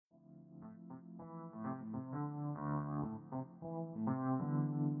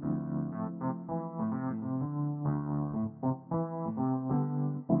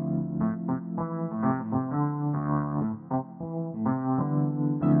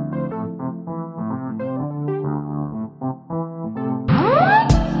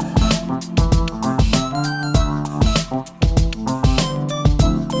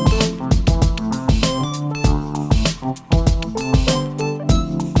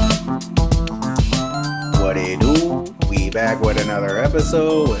back with another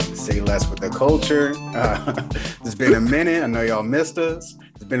episode with Say Less with the Culture. It's been a minute. I know y'all missed us.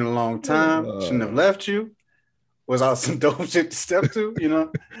 It's been a long time. Shouldn't have left you. Was all some dope shit to step to, you know.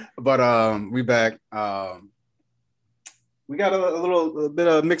 But we back. We got a bit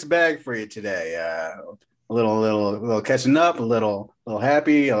of a mixed bag for you today. A little catching up, a little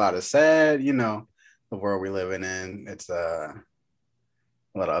happy, a lot of sad. You know, the world we're living in. It's a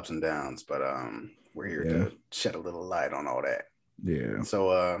lot of ups and downs, but we're here to shed a little light on all that. Yeah.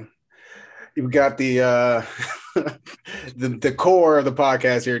 So we got the the core of the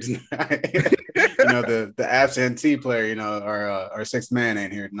podcast here tonight. You know, the absentee player. You know, our sixth man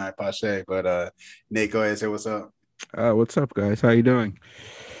ain't here tonight, Pache. But Nate, go ahead and say what's up. What's up, guys? How you doing?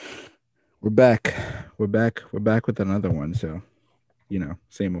 We're back with another one. So, you know,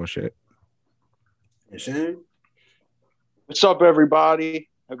 same old shit. What's up, everybody?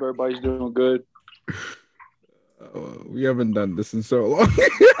 Hope everybody's doing good. We haven't done this in so long.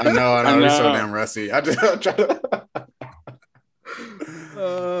 I know. We're so damn rusty. I just try to.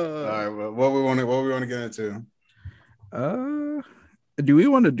 All right, well, what we want to get into? Do we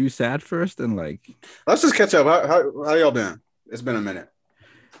want to do sad first and like? Let's just catch up. How y'all been? It's been a minute.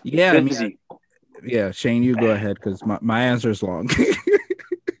 Yeah, busy. Yeah, Shane, you go ahead because my answer is long.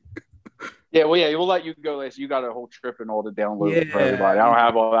 Yeah, we'll let you go. You got a whole trip and all the downloads for everybody. I don't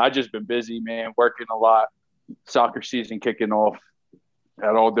have all that. I just been busy, man, working a lot. Soccer season kicking off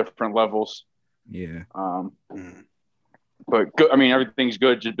at all different levels. Yeah. But good, I mean, everything's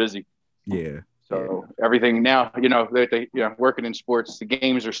good, just busy. Yeah. So everything now, you know, working in sports, the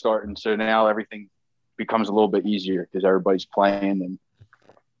games are starting, so now everything becomes a little bit easier because everybody's playing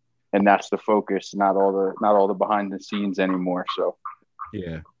and that's the focus, not all the behind the scenes anymore. So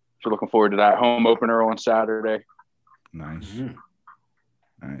yeah. So looking forward to that home opener on Saturday. Nice.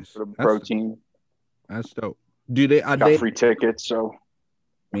 Nice. For the pro team. That's dope. Do they got free tickets? So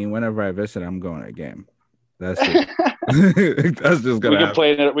I mean, whenever I visit, I'm going to a game. That's it. That's just gonna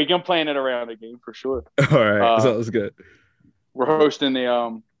happen. We can plan it around the game for sure. All right, sounds good. We're hosting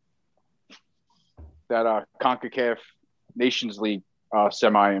the that CONCACAF Nations League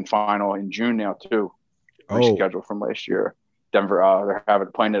semi and final in June now too. Rescheduled from last year. Denver, they're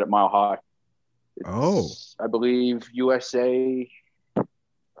playing it at Mile High. I believe USA.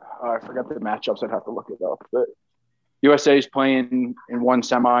 I forgot the matchups. I'd have to look it up. But USA is playing in one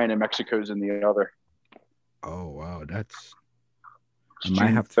semi, and then Mexico's in the other. Oh wow, that's. I might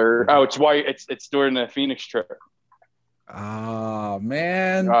have third. Oh, it's why it's during the Phoenix trip. Oh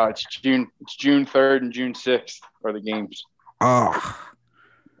man. It's June 3rd and June 6th are the games. Oh.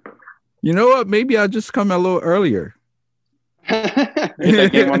 You know what? Maybe I'll just come a little earlier. Hit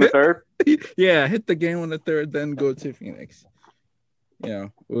that game on the 3rd? Yeah, hit the game on the 3rd, then go to Phoenix. Yeah,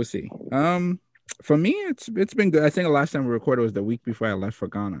 we'll see. For me, it's been good. I think the last time we recorded was the week before I left for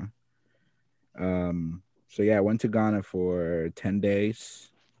Ghana. So yeah, I went to Ghana for 10 days,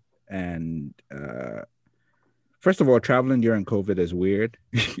 and first of all, traveling during COVID is weird.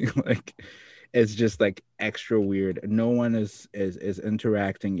 Like, it's just like extra weird. No one is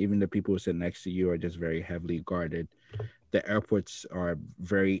interacting. Even the people who sit next to you are just very heavily guarded. The airports are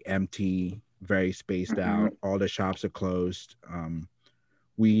very empty, very spaced out. All the shops are closed.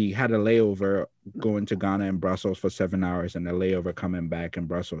 We had a layover going to Ghana and Brussels for 7 hours, and a layover coming back in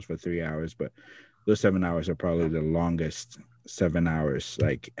Brussels for 3 hours. But those 7 hours are probably the longest 7 hours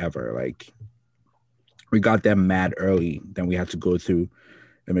like ever. Like, we got them mad early. Then we had to go through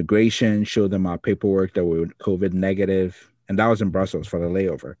immigration, show them our paperwork that we were COVID negative, and that was in Brussels for the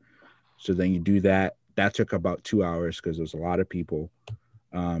layover. So then you do that. That took about 2 hours because there was a lot of people.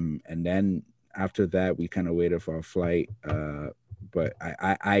 And then after that, we kind of waited for a flight. But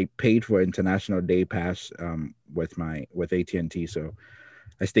I paid for international day pass with AT&T, so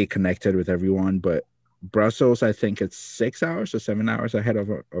I stay connected with everyone. But Brussels, I think it's 6 hours or 7 hours ahead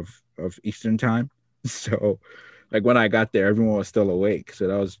of Eastern time. So like when I got there, everyone was still awake. So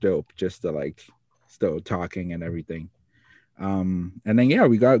that was dope, just to like still talking and everything. And then yeah,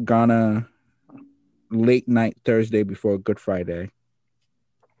 we got Ghana late night Thursday before Good Friday.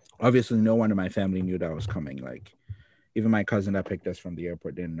 Obviously, no one in my family knew that I was coming. Like, even my cousin that picked us from the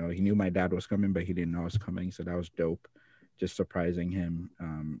airport didn't know. He knew my dad was coming, but he didn't know I was coming. So that was dope. Just surprising him.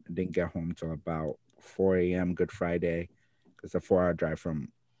 Didn't get home till about 4 a.m. Good Friday. It's a 4-hour drive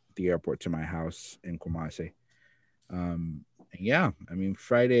from the airport to my house in Kumasi. Yeah, I mean,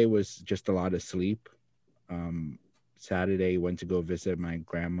 Friday was just a lot of sleep. Saturday, went to go visit my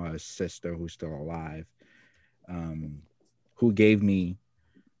grandma's sister who's still alive, who gave me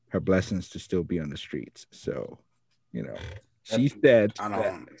her blessings to still be on the streets. So, you know, She said I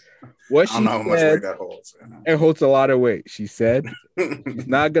don't what I don't she know how much said. weight that holds. It holds a lot of weight. She said she's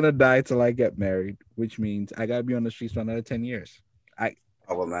not gonna die till I get married, which means I gotta be on the streets for another 10 years.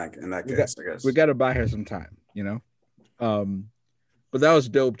 Well, in that case, I guess we gotta buy her some time, you know. But that was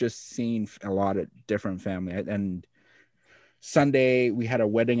dope, just seeing a lot of different family. And Sunday we had a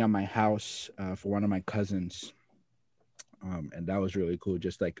wedding at my house for one of my cousins, and that was really cool.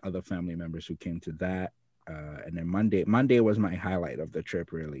 Just like other family members who came to that. And then Monday was my highlight of the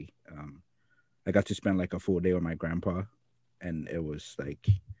trip. Really, I got to spend like a full day with my grandpa, and it was like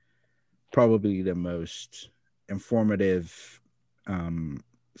probably the most informative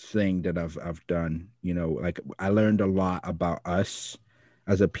thing that I've done. You know, like I learned a lot about us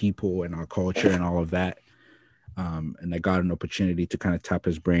as a people and our culture and all of that. And I got an opportunity to kind of tap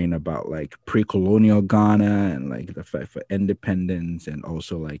his brain about like pre-colonial Ghana and like the fight for independence, and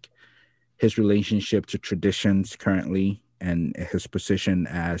also like his relationship to traditions currently, and his position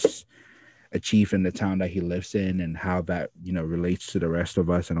as a chief in the town that he lives in, and how that, you know, relates to the rest of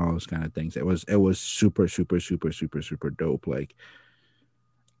us and all those kind of things. It was super dope. Like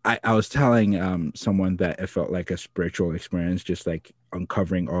I was telling someone that it felt like a spiritual experience, just like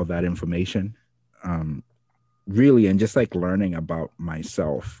uncovering all that information, really, and just like learning about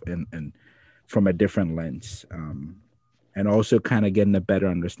myself and from a different lens, and also kind of getting a better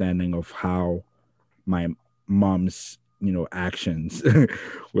understanding of how my mom's, you know, actions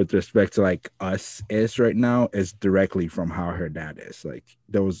with respect to like us is right now is directly from how her dad is. Like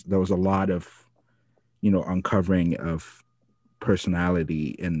there was a lot of, you know, uncovering of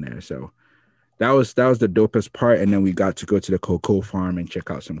personality in there. So that was the dopest part. And then we got to go to the cocoa farm and check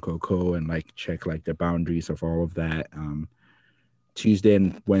out some cocoa and like check like the boundaries of all of that. Tuesday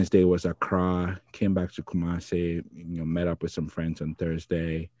and Wednesday was Accra, came back to Kumasi, you know, met up with some friends on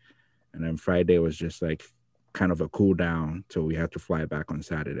Thursday. And then Friday was just like kind of a cool down till we had to fly back on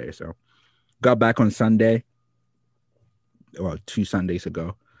Saturday. So got back on Sunday, well, 2 Sundays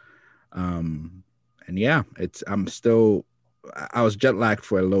ago. And yeah, I was jet lagged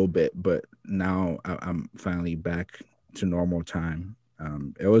for a little bit, but now I'm finally back to normal time.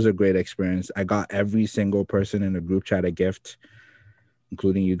 It was a great experience. I got every single person in the group chat a gift,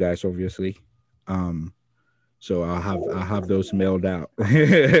 including you guys, obviously. So I'll have those mailed out. I'll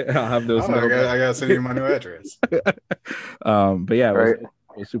have those. I gotta send you my new address. But yeah, it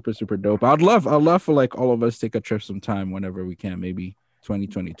was super dope. I'd love for like all of us to take a trip sometime whenever we can, maybe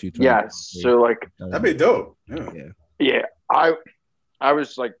 2022. Yeah, so like that'd be dope. Yeah. I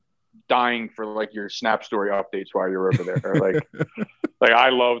was like dying for like your Snap Story updates while you were over there. Like I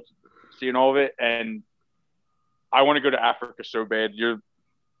loved seeing all of it, and I want to go to Africa so bad. You're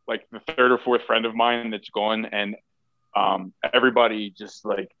like the third or fourth friend of mine that's gone, and everybody just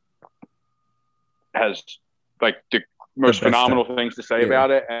like has like the most phenomenal things to say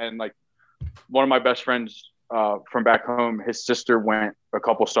about it. And like one of my best friends from back home, his sister went a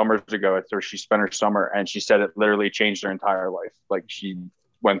couple summers ago. It's where she spent her summer, and she said it literally changed her entire life. Like she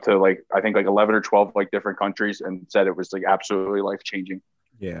went to like I think like 11 or 12 like different countries, and said it was like absolutely life changing.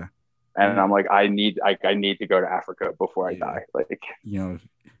 Yeah. And I'm like, I need to go to Africa before I die. Like, you know,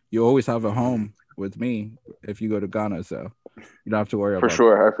 you always have a home with me if you go to Ghana, so you don't have to worry about it. For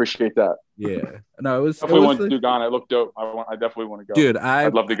sure. I appreciate that. Yeah. No, it was definitely want to do Ghana. It looked dope. I definitely want to go. Dude,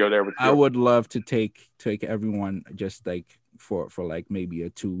 I'd love to go there with you. I would love to take everyone just like for like maybe a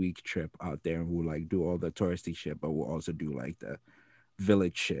 2-week trip out there, and we'll like do all the touristy shit, but we'll also do like the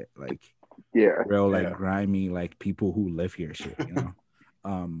village shit, like real like grimy like people who live here shit, you know.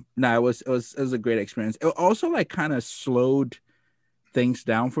 It was a great experience. It also like kind of slowed things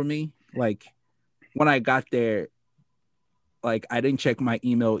down for me. Like when I got there, like I didn't check my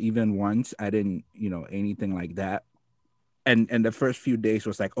email even once. I didn't, you know, anything like that. And the first few days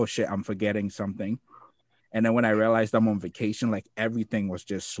was like, oh shit, I'm forgetting something. And then when I realized I'm on vacation, like everything was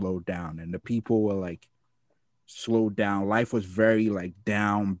just slowed down, and the people were like slowed down. Life was very like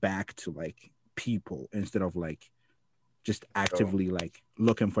down back to like people instead of like just actively like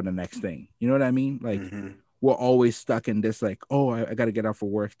looking for the next thing. You know what I mean? Like we're always stuck in this like, oh, I got to get out for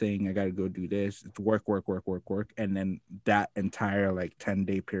work thing. I got to go do this. It's work. And then that entire like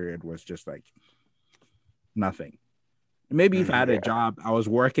 10-day period was just like nothing. Maybe if I had a job, I was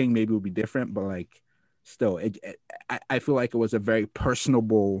working, maybe it would be different. But like still, I feel like it was a very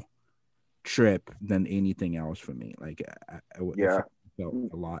personable trip than anything else for me. Like I felt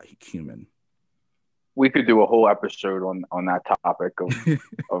a lot human. We could do a whole episode on that topic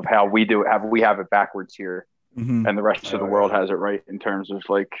of how we have it backwards here, and the rest of the world has it right in terms of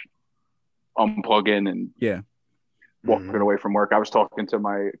like unplugging and walking away from work. I was talking to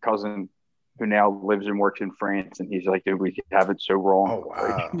my cousin who now lives and works in France, and he's like, dude, we have it so wrong. Oh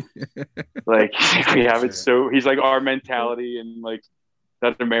wow. Like we have it so. He's like, our mentality and like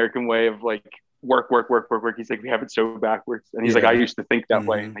that American way of like work. He's like, we have it so backwards. And he's like, I used to think that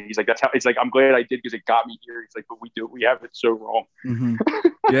way. And he's like, that's how. It's like, I'm glad I did because it got me here. He's like, but we have it so wrong.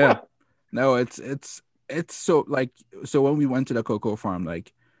 Yeah. No, it's so like, so when we went to the cocoa farm,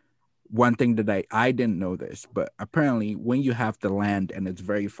 like one thing that I didn't know this, but apparently when you have the land and it's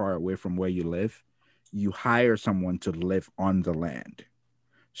very far away from where you live, you hire someone to live on the land.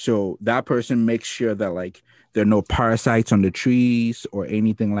 So that person makes sure that like there are no parasites on the trees or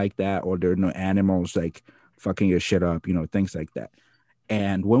anything like that, or there are no animals like fucking your shit up, you know, things like that.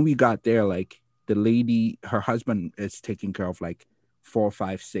 And when we got there, like the lady, her husband is taking care of like 4,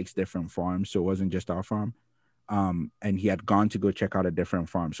 5, 6 different farms. So it wasn't just our farm. And he had gone to go check out a different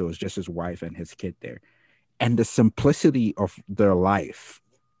farm. So it was just his wife and his kid there. And the simplicity of their life,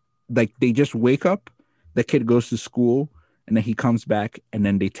 like they just wake up, the kid goes to school, and then he comes back, and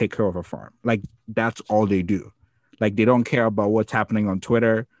then they take care of a farm. Like that's all they do. Like they don't care about what's happening on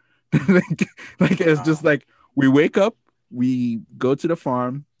Twitter. like it's just like we wake up, we go to the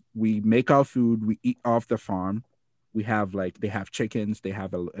farm, we make our food, we eat off the farm. We have like, they have chickens, they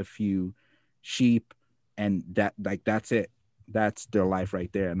have a few sheep, and that like that's it. That's their life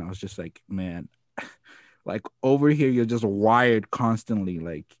right there. And I was just like, man, like over here you're just wired constantly,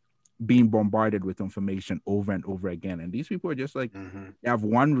 like being bombarded with information over and over again. And these people are just like, they have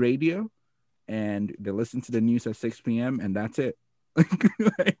one radio and they listen to the news at 6 p.m. and that's it. I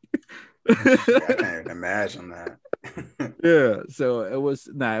can't even imagine that. Yeah. So it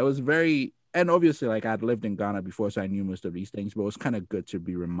was very, and obviously like I'd lived in Ghana before, so I knew most of these things, but it was kind of good to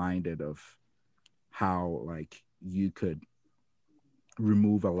be reminded of how like you could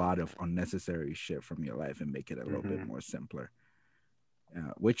remove a lot of unnecessary shit from your life and make it a little bit more simpler.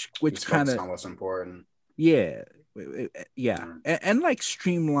 Which kind of what's important. Yeah. And like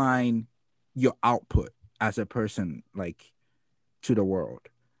streamline your output as a person, like to the world,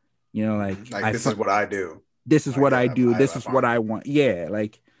 you know, like this is what I do. This is what I do. This is what I want. Yeah.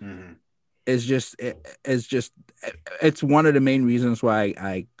 Like it's just it's one of the main reasons why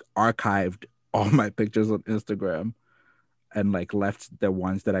I archived all my pictures on Instagram and like left the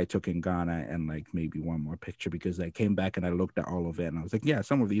ones that I took in Ghana and like maybe one more picture, because I came back and I looked at all of it and I was like, yeah,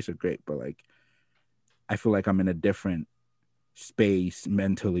 some of these are great, but like I feel like I'm in a different space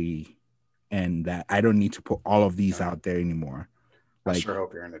mentally and that I don't need to put all of these out there anymore. Like, I sure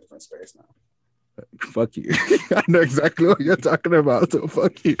hope you're in a different space now. Fuck you. I know exactly what you're talking about, so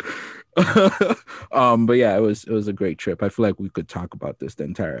fuck you. But yeah, it was a great trip. I feel like we could talk about this the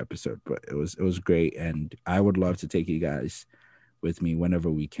entire episode, but it was great, and I would love to take you guys with me whenever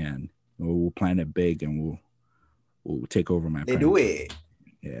we can. We'll plan it big and we'll take over my They do it.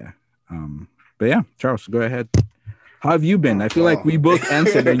 Yeah. But yeah, Charles, go ahead. How have you been? I feel like we both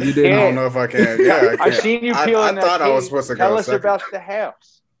answered and you didn't. I don't know if I can. Yeah, I've seen you peeling I thought I was supposed to Tell go us second. about the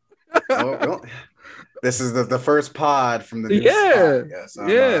house. Well, this is the first pod from the new spot.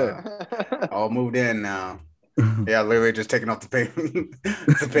 Yes, all moved in now. Yeah, literally just taking off the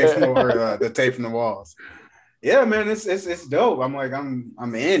tape from the walls. Yeah, man, it's dope. I'm like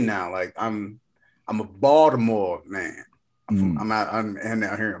I'm in now. Like I'm a Baltimore man. I'm in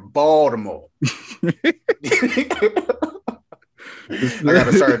out here in Baltimore. I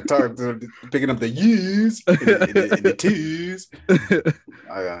gotta start picking up the U's and the T's.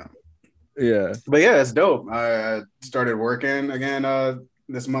 Yeah, but yeah, it's dope. I started working again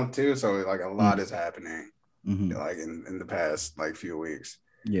this month too, so like a lot is happening like in the past like few weeks.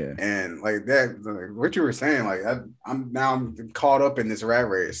 Yeah, and like that, like, what you were saying, like I'm caught up in this rat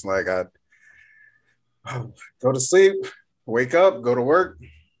race. Like I go to sleep, wake up, go to work,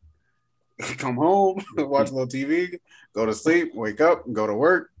 come home, watch a little TV, go to sleep, wake up, go to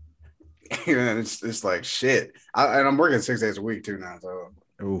work. And it's like shit. And I'm working 6 days a week too now, so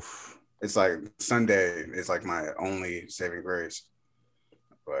oof. It's like Sunday is like my only saving grace.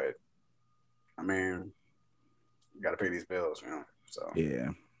 But I mean, you gotta pay these bills, you know. So yeah.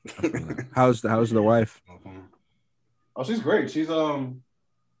 How's the wife? Oh, she's great. She's I'm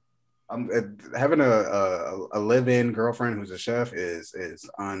having a live-in girlfriend who's a chef is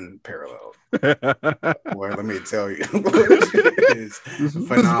unparalleled. Well, let me tell you, it's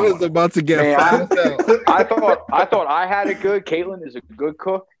phenomenal. This is about to get. I thought I had it good. Caitlin is a good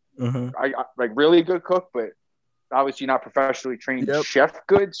cook. I like really good cook, but obviously not professionally trained chef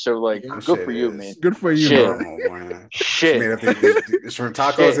good. So like, good for you, man. Good for you, man. Shit. She made up these shrimp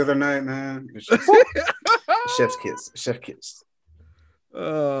tacos the other night, man. Chef kiss.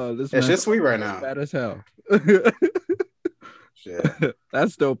 Oh, this shit's sweet right now. Bad as hell. Shit.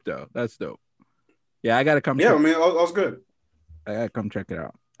 That's dope, though. That's dope. Yeah, I gotta come. Yeah, I mean, I was good. I gotta come check it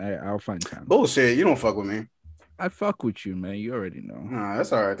out. I'll find time. Bullshit, you don't fuck with me. I fuck with you, man. You already know. Nah,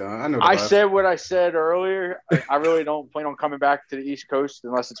 that's all right, though. I know. I said what I said earlier. I really don't plan on coming back to the East Coast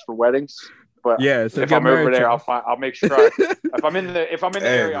unless it's for weddings. But yeah, so if I'm over there, I'll make sure. If I'm in the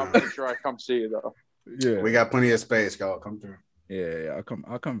area, I'll make sure I come see you though. Yeah, we got plenty of space. Go come through. Yeah,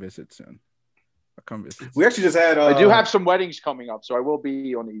 I'll come visit soon. We actually just had. I do have some weddings coming up, so I will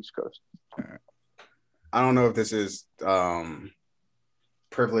be on the East Coast. All right. I don't know if this is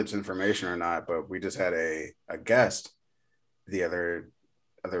privileged information or not, but we just had a guest the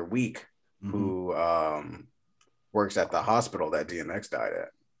other week who works at the hospital that DMX died at.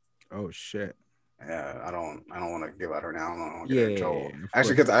 Oh shit. Yeah, I don't want to give out her now. I don't want to get her in trouble.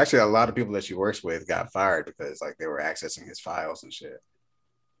 Actually, because a lot of people that she works with got fired because like they were accessing his files and shit.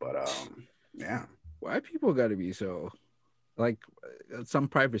 But yeah. Why people got to be so like some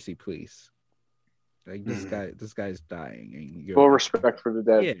privacy, please? Like this guy's dying. And full respect for the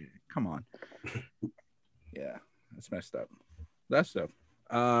dead. Yeah, come on. Yeah, that's messed up. That's stuff.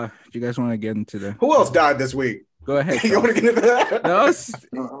 Do you guys want to get into the? Who else died this week? Go ahead. You want to get into that?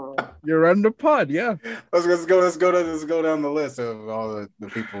 No, you're on the pod. Yeah. Let's go down the list of all the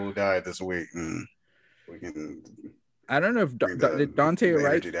people who died this week, and we can. I don't know if did Dante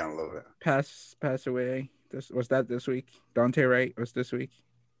Wright down a little bit. pass away. Was that this week? Dante Wright was this week.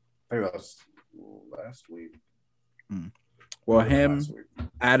 I think that was last week. Well, him,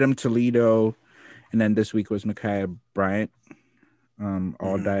 Adam Toledo, and then this week was Ma'Khia Bryant.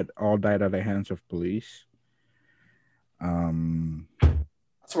 All died at the hands of police. I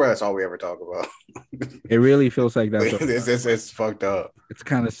swear that's all we ever talk about. It really feels like that's it's fucked up. It's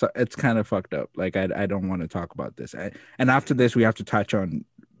kind of fucked up. Like I don't want to talk about this. And after this, we have to touch on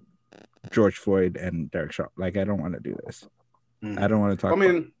George Floyd and Derek Chauvin. Like I don't want to do this. I don't want to talk.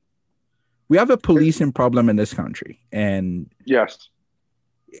 We have a policing problem in this country, and yes,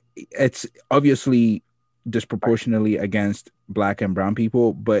 it's obviously disproportionately against Black and brown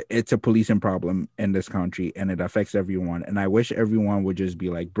people, but it's a policing problem in this country and it affects everyone. And I wish everyone would just be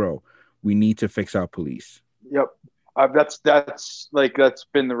like, bro, we need to fix our police. Yep. That's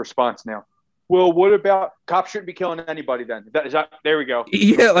been the response now. Well, what about cops shouldn't be killing anybody then? There we go.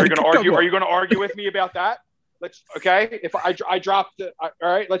 Yeah. Like, are you going to argue with me about that? If I drop all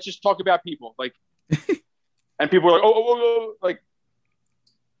right, let's just talk about people. Like, and people are like, oh, like,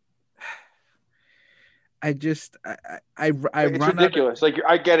 it's ridiculous. Like,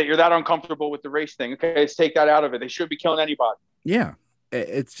 I get it. You're that uncomfortable with the race thing. Okay, let's take that out of it. They shouldn't be killing anybody. Yeah,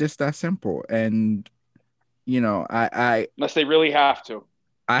 it's just that simple. And I unless they really have to.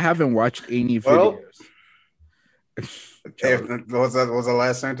 I haven't watched any videos. Was the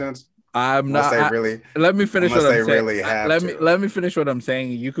last sentence? I'm not. Let me finish what I'm saying. Really let me finish what I'm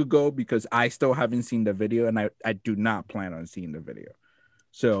saying. You could go because I still haven't seen the video, and I do not plan on seeing the video.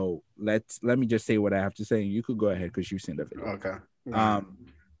 So let me just say what I have to say. You could go ahead because you've seen the video. Okay.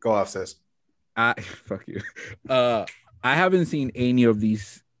 Go off, sis. Fuck you. I haven't seen any of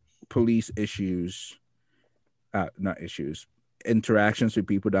these police interactions with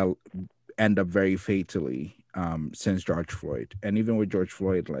people that end up very fatally since George Floyd. And even with George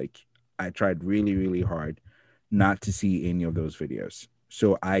Floyd, like I tried really, really hard not to see any of those videos.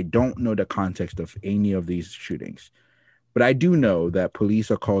 So I don't know the context of any of these shootings. But I do know that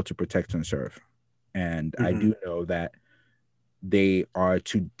police are called to protect and serve. And I do know that they are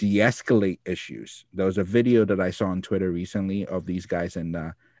to de-escalate issues. There was a video that I saw on Twitter recently of these guys in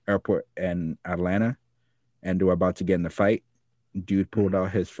the airport in Atlanta, and they were about to get in a fight. Dude pulled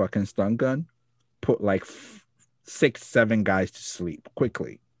out his fucking stun gun, put like 6-7 guys to sleep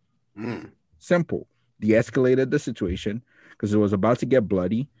quickly. Simple. De-escalated the situation because it was about to get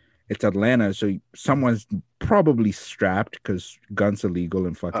bloody. It's Atlanta, so someone's probably strapped because guns are legal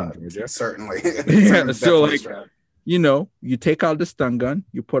in fucking Georgia. Certainly. Yeah, so like, you take out the stun gun,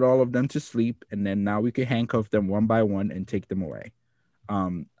 you put all of them to sleep, and then now we can handcuff them one by one and take them away.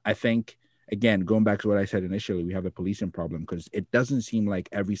 I think, again, going back to what I said initially, we have a policing problem because it doesn't seem like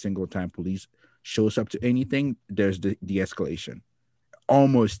every single time police shows up to anything, there's the de-escalation.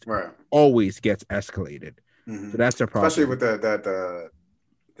 Almost always gets escalated. So that's a problem. Especially with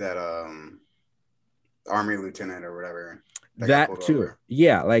that army lieutenant or whatever. That too. Over.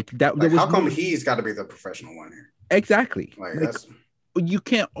 Yeah, like that. Like, how come he's got to be the professional one here? Exactly. Like you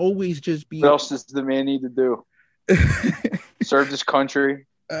can't always just be. What else does the man need to do? Serve this country.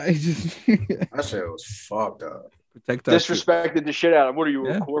 That shit was fucked up. Protect disrespected the shit out of him. What are you,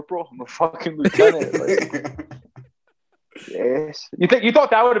 a corporal? I'm a fucking lieutenant. Like, yes. You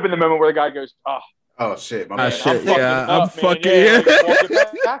thought that would have been the moment where the guy goes, oh shit, my man. Shit. I'm fucking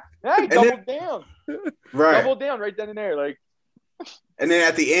yeah. Hey, double down. Right. Double down right then and there. Like, and then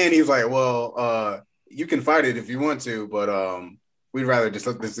at the end, he was like, well, you can fight it if you want to, but we'd rather just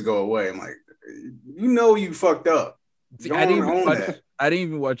let this go away. I'm like, you fucked up. See, I didn't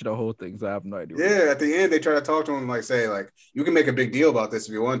even watch the whole thing, so I have no idea. Yeah, at the end, they try to talk to him, like, say, like, you can make a big deal about this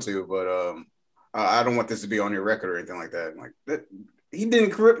if you want to, but I don't want this to be on your record or anything like that. I'm like, he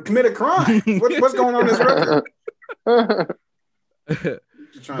didn't commit a crime. What's going on in his record?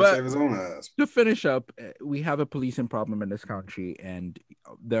 He's trying to save his own ass. To finish up, we have a policing problem in this country, and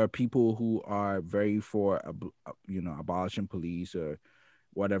there are people who are very for, abolishing police or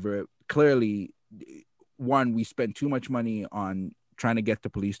whatever. Clearly, one, we spend too much money on trying to get the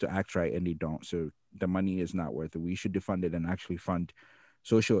police to act right, and they don't. So the money is not worth it. We should defund it and actually fund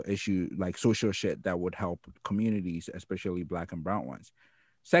social issue, like social shit that would help communities, especially Black and brown ones.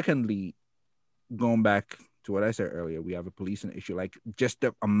 Secondly, going back to what I said earlier, we have a policing issue. Like, just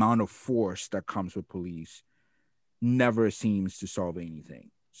the amount of force that comes with police never seems to solve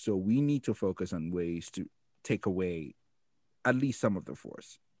anything. So we need to focus on ways to take away at least some of the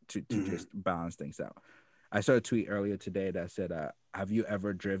force to just balance things out. I saw a tweet earlier today that said, have you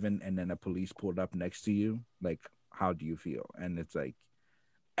ever driven and then a police pulled up next to you? Like, how do you feel? And it's like,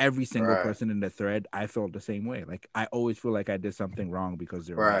 every single person in the thread, I felt the same way. Like, I always feel like I did something wrong because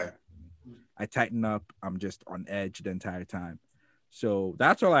they're right. I tighten up. I'm just on edge the entire time. So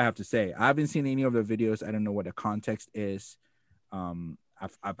that's all I have to say. I haven't seen any of the videos. I don't know what the context is.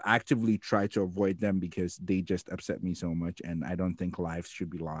 I've actively tried to avoid them because they just upset me so much, and I don't think lives should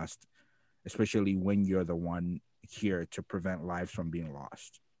be lost, especially when you're the one here to prevent lives from being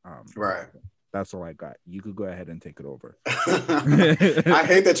lost. That's all I got. You could go ahead and take it over. I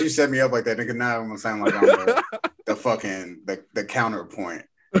hate that you set me up like that, nigga. Now I'm gonna sound like I'm the fucking the counterpoint.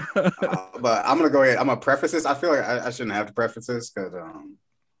 But I'm gonna go ahead. I'm gonna preface this. I feel like I shouldn't have to preface this because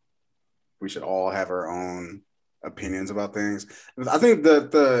we should all have our own opinions about things. I think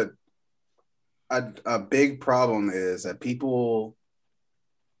a big problem is that people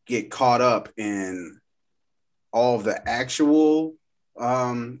get caught up in all of the actual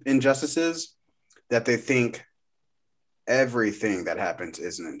injustices that they think everything that happens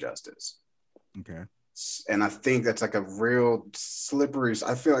is an injustice. Okay. And I think that's like a real slippery.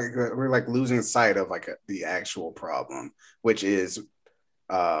 I feel like we're like losing sight of like the actual problem, which is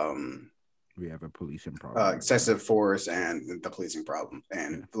we have a policing problem, excessive force, and the policing problem,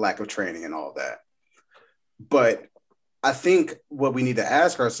 and lack of training and all that. But I think what we need to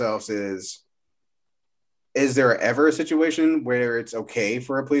ask ourselves is there ever a situation where it's okay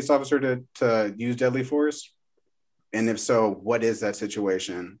for a police officer to use deadly force? And if so, what is that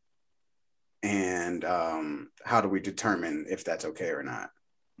situation? And how do we determine if that's okay or not?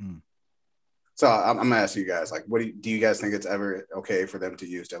 So I'm gonna ask you guys, like, what do you guys think it's ever okay for them to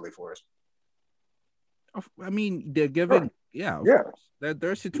use deadly force? I mean, they're given, of course.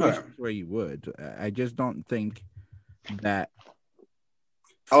 There are situations where you would. I just don't think that.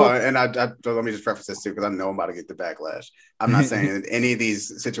 And I let me just preface this too, because I know I'm about to get the backlash. I'm not saying that any of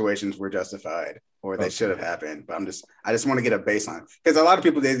these situations were justified or they should have happened, but I just want to get a baseline, because a lot of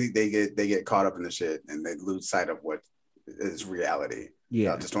people they get caught up in the shit and they lose sight of what is reality.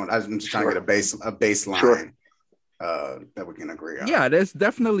 Yeah, I'm just trying to get a baseline that we can agree on. Yeah, there's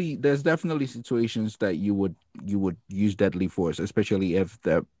definitely situations that you would use deadly force, especially if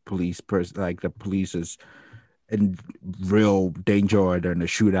the police is in real danger or they're in a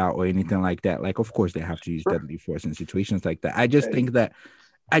shootout or anything like that. Like, of course they have to use deadly force in situations like that. I just think that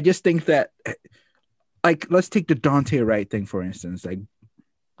like, let's take the Dante Wright thing, for instance. Like,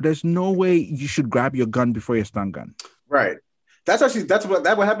 there's no way you should grab your gun before your stun gun. Right. That's what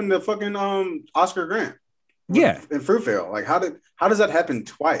happened to fucking Oscar Grant. Yeah. In Fruitvale. Like, how does that happen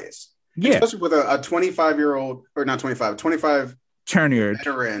twice? Yeah. Especially with a 25-year-old, or not 25, 25 tenured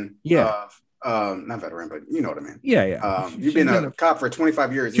veteran. Yeah. Not veteran, but you know what I mean. Yeah. You've been a cop for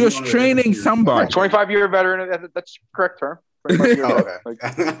 25 years. She was training somebody. 25-year veteran. That's the correct term. 25-year okay.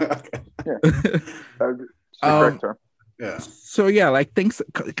 Yeah. That's the correct term. Yeah. So yeah, like,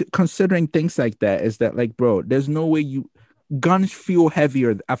 considering things like that, is that, like, bro, there's no way guns feel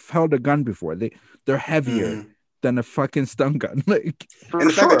heavier. I've held a gun before. They're heavier than a fucking stun gun. Like, and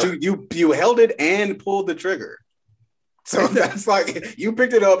the fact that you held it and pulled the trigger. So that's like, you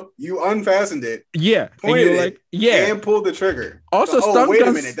picked it up, you unfastened it, pointed it, and pulled the trigger. Also, wait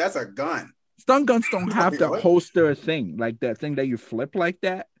a minute, that's a gun. Stun guns don't have the holster thing, like that thing that you flip like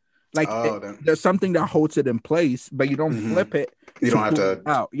that. Like, there's something that holds it in place, but you don't flip it. You don't have to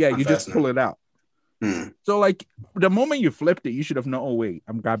out. Yeah, you just pull it out. So, like, the moment you flipped it, you should have known, oh wait,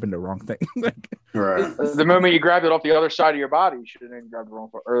 I'm grabbing the wrong thing. Like, right. The moment you grabbed it off the other side of your body, you should have grabbed the wrong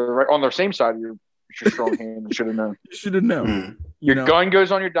part, or right on the same side of your It's your strong hand. You should have known. You should have known. Mm. Your gun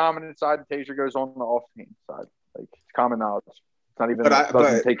goes on your dominant side, the taser goes on the offhand side. Like, it's common knowledge. It's not even.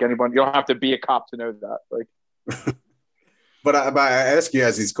 Doesn't take anyone. You don't have to be a cop to know that. Like, but I ask you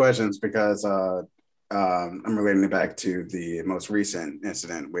guys these questions because I'm relating it back to the most recent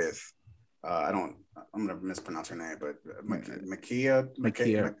incident with I'm gonna mispronounce her name, but Ma'Khia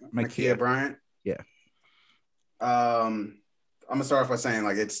Bryant. Yeah. I'm gonna start off by saying,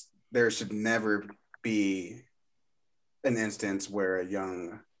 like, there should never be an instance where a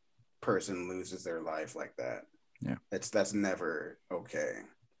young person loses their life like that. Yeah. That's never okay.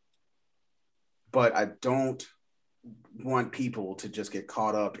 But I don't want people to just get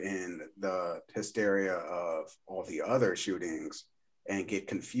caught up in the hysteria of all the other shootings and get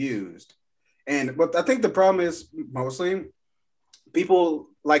confused. But I think the problem is mostly people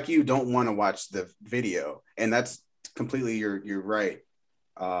like you don't want to watch the video, and that's completely you're right.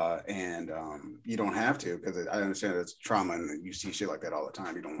 And you don't have to, because I understand it's trauma and you see shit like that all the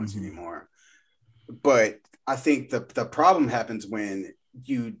time. You don't want to see anymore. But I think the problem happens when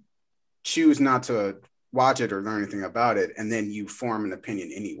you choose not to watch it or learn anything about it, and then you form an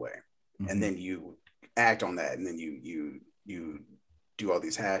opinion anyway, and then you act on that, and then you do all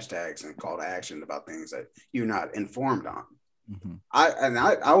these hashtags and call to action about things that you're not informed on.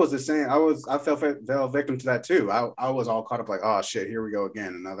 I was the same. I fell victim to that too. I was all caught up like, oh shit, here we go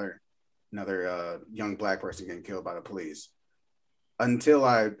again, another young Black person getting killed by the police, until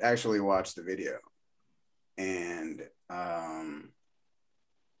I actually watched the video. And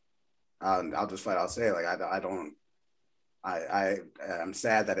I'll just flat out say, like, I'm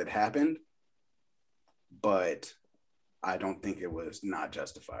sad that it happened, but I don't think it was not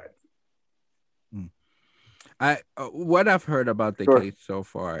justified. What I've heard about the case so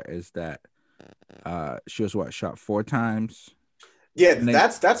far is that she was shot 4 times. Yeah,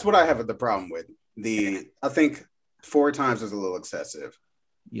 that's what I have the problem with. I think 4 times is a little excessive.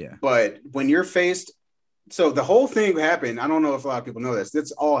 Yeah. But when you're faced, so the whole thing happened, I don't know if a lot of people know this.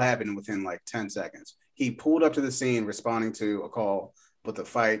 This all happened within like 10 seconds. He pulled up to the scene responding to a call with a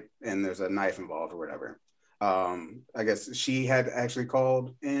fight, and there's a knife involved or whatever. I guess she had actually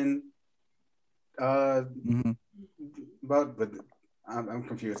called in but I'm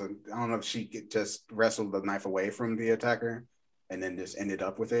confused. I don't know if she just wrestled the knife away from the attacker and then just ended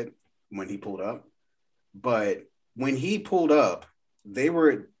up with it when he pulled up. But when he pulled up, they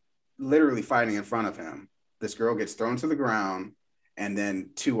were literally fighting in front of him. This girl gets thrown to the ground, and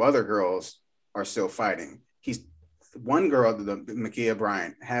then 2 other girls are still fighting. One girl, the Ma'Khia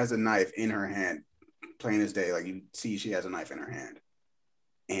Bryant, has a knife in her hand, plain as day. Like, you see she has a knife in her hand.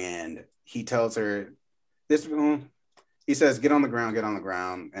 And he tells her he says, get on the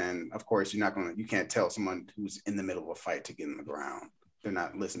ground. And of course, you can't tell someone who's in the middle of a fight to get in the ground. They're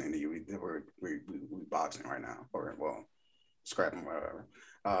not listening to you. We're boxing right now, or scrapping, whatever.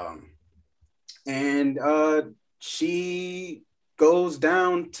 And she goes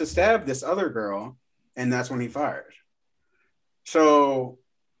down to stab this other girl, and that's when he fired. So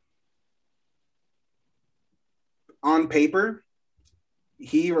on paper,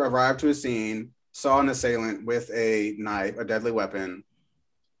 he arrived to a scene, saw an assailant with a knife, a deadly weapon,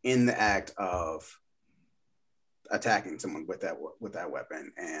 in the act of attacking someone with that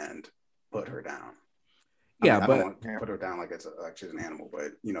weapon, and put her down. I don't want to put her down like she's an animal,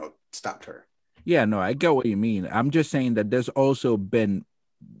 but stopped her. Yeah, no, I get what you mean. I'm just saying that there's also been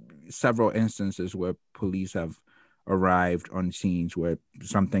several instances where police have arrived on scenes where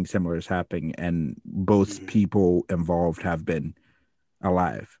something similar is happening, and both people involved have been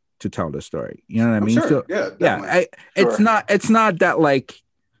alive to tell the story. You know what I mean? Sure. So yeah, it's not that like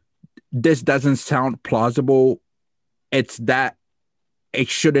this doesn't sound plausible. It's that it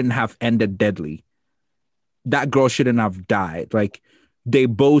shouldn't have ended deadly. That girl shouldn't have died. Like, they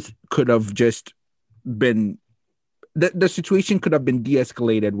both could have just been the situation could have been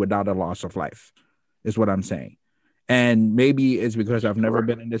de-escalated without a loss of life, is what I'm saying. And maybe it's because I've never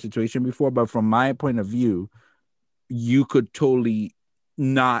been in this situation before, but from my point of view, you could totally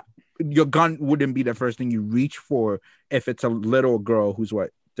not, your gun wouldn't be the first thing you reach for if it's a little girl who's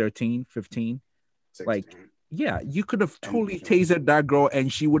 13, 15? 16. Like, yeah, you could have totally tasered that girl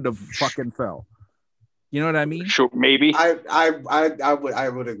and she would have fucking fell. You know what I mean? Sure, maybe. I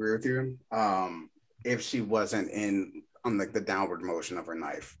would agree with you. If she wasn't on like the downward motion of her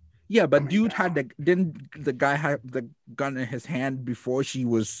knife. Yeah, but dude didn't the guy have the gun in his hand before she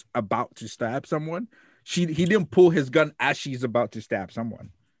was about to stab someone? He didn't pull his gun as she's about to stab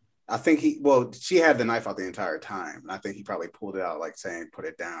someone. I think she had the knife out the entire time. And I think he probably pulled it out, like saying, put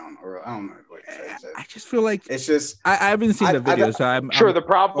it down. Or I don't know what he said. I just feel like it's just, I haven't seen the video. So I'm the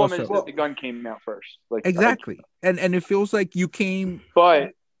problem is that the gun came out first. Like exactly. And it feels like you came.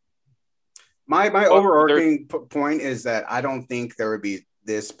 But my overarching point is that I don't think there would be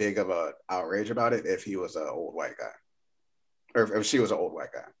this big of a outrage about it if he was an old white guy. Or if she was an old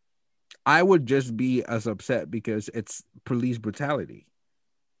white guy. I would just be as upset because it's police brutality.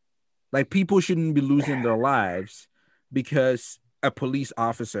 Like, people shouldn't be losing their lives because a police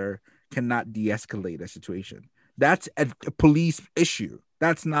officer cannot de-escalate a situation. That's a police issue.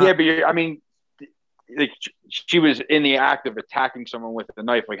 That's not. Yeah, but I mean, like, she was in the act of attacking someone with a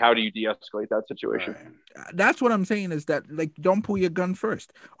knife. Like, how do you de-escalate that situation? Right. That's what I'm saying is that, like, don't pull your gun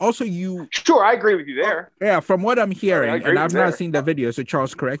first. Also, Sure, I agree with you there. Yeah, from what I'm hearing, and I've not seen the video, so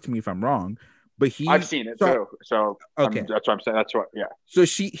Charles, correct me if I'm wrong. But I've seen it too. So okay, that's what I'm saying. That's what, yeah. So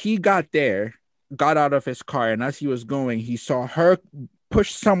he got out of his car, and as he was going, he saw her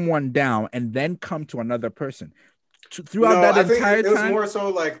push someone down and then come to another person. Throughout that entire time, it was more so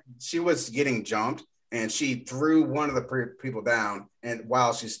like she was getting jumped, and she threw one of the people down, and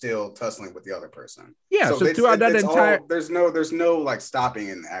while she's still tussling with the other person. Yeah. So throughout that entire, there's no like stopping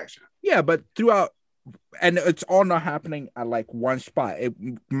in the action. Yeah, but throughout. And it's all not happening at like one spot. It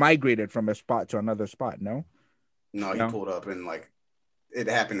migrated from a spot to another spot. No, he pulled up and like it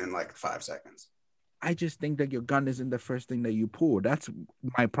happened in like 5 seconds. I just think that your gun isn't the first thing that you pull. That's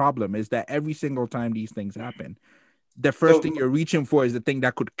my problem, is that every single time these things happen, the first thing you're reaching for is the thing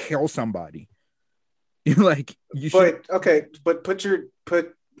that could kill somebody. But put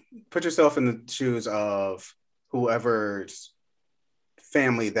yourself in the shoes of whoever's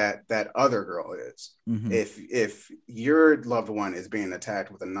family that other girl is. Mm-hmm. If your loved one is being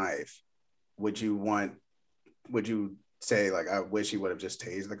attacked with a knife, would you say like, I wish he would have just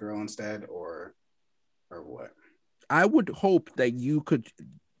tased the girl instead, or what? I would hope that you could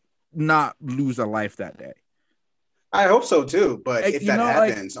not lose a life that day. I hope so too, but if that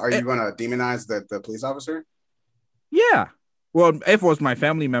happens, are you going to demonize the police officer? Yeah. Well, if it was my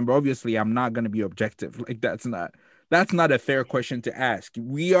family member, obviously I'm not going to be objective. Like, that's not a fair question to ask.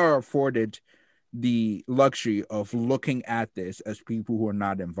 We are afforded the luxury of looking at this as people who are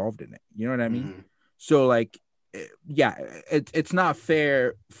not involved in it. You know what I mean? Mm-hmm. So, like, yeah, it's not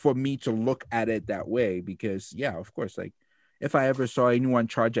fair for me to look at it that way because, yeah, of course, like, if I ever saw anyone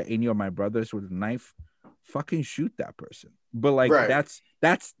charge at any of my brothers with a knife, fucking shoot that person. But, like,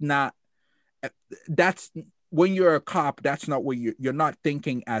 that's not when you're a cop, that's not what you're not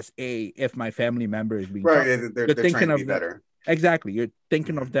thinking as if my family member is being right. They're thinking of better. Exactly. You're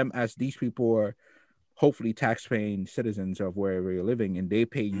thinking of them as these people are hopefully tax-paying citizens of wherever you're living, and they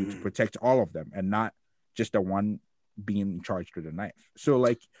pay you to protect all of them and not just the one being charged with a knife. So,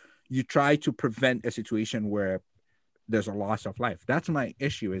 like, you try to prevent a situation where there's a loss of life. That's my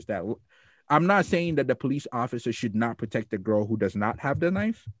issue, is that I'm not saying that the police officer should not protect the girl who does not have the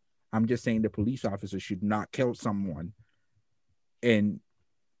knife. I'm just saying the police officer should not kill someone in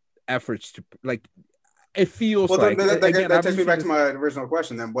efforts to, like, it feels like that takes me back to my original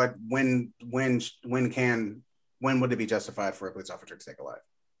question. Then when would it be justified for a police officer to take a life?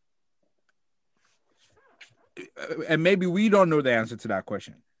 And maybe we don't know the answer to that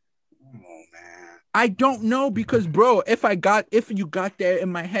question. Oh man, I don't know, because, bro, if you got there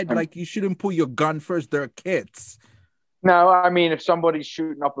in my head, like, you shouldn't pull your gun first. They're kids. No, I mean, if somebody's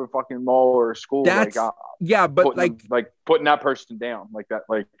shooting up a fucking mall or a school, but putting that person down like that,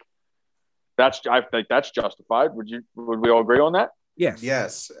 like, I think that's justified. Would we all agree on that?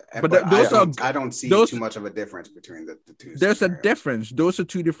 Yes. But I don't see too much of a difference between the two. There's scenarios. A difference. Those are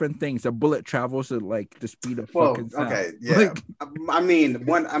two different things. A bullet travels at like the speed of fucking sound. Okay, yeah. Like,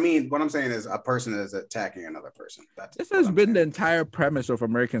 what I'm saying is a person is attacking another person. This has been the entire premise of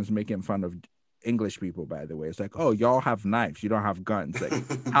Americans making fun of English people, by the way. It's like, oh, y'all have knives, you don't have guns. Like,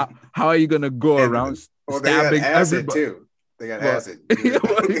 how are you gonna go around stabbing everybody? Too. They got acid. They can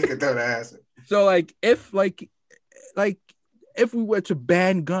throw the acid. So, like, if we were to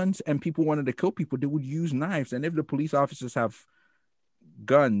ban guns and people wanted to kill people, they would use knives. And if the police officers have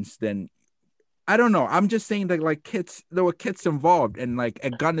guns, then I don't know. I'm just saying that, like, there were kids involved, and like a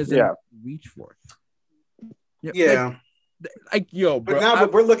gun is in reach for. Yeah. Like, yo, bro. But now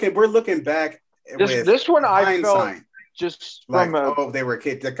we're looking back. This one I felt just like, they were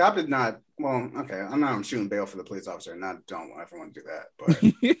kids. The cop did not. Well, okay, I'm shooting bail for the police officer, and I don't ever want to do that. But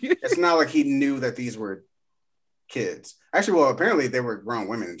it's not like he knew that these were kids. Actually, well, apparently they were grown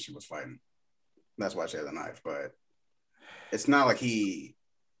women, and she was fighting. That's why she had the knife. But it's not like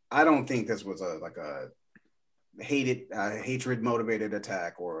I don't think this was a hatred motivated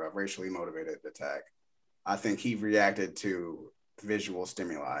attack or a racially motivated attack. I think he reacted to visual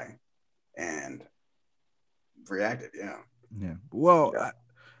stimuli and reacted. Yeah. Well,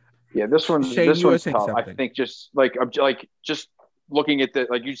 this one's tough. I think just looking at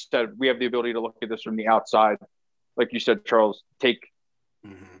like you said, we have the ability to look at this from the outside. Like you said, Charles, take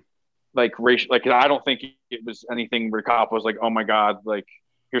like racial. Like I don't think it was anything where cop was like, oh my god, like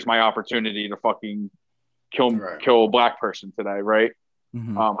here's my opportunity to fucking kill a black person today, right?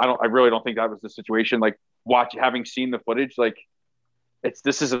 I really don't think that was the situation. Like having seen the footage, like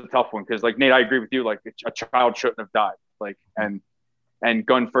this is a tough one because like Nate, I agree with you. Like a child shouldn't have died. Like and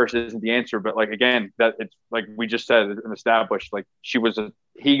gun first isn't the answer, but like again, that it's like we just said and established. Like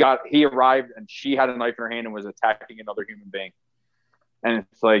he arrived and she had a knife in her hand and was attacking another human being, and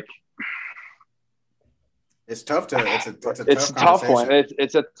it's like. It's tough to. It's a tough one.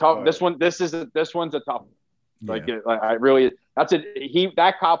 It's a tough. This one's a tough one. Like I really. That's it.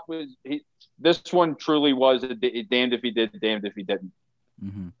 That cop was. This one truly was damned if he did, damned if he didn't.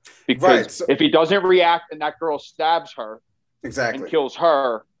 Because if he doesn't react and that girl stabs her, and kills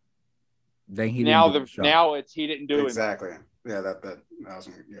her, then he now he didn't do it exactly. Yeah, that was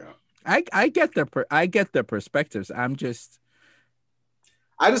I get the perspectives. I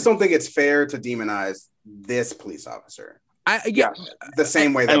just don't think it's fair to demonize this police officer. The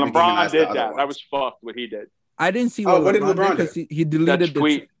same way that and LeBron did that. Ones. That was fucked what he did. I didn't see what did LeBron do? Because he deleted that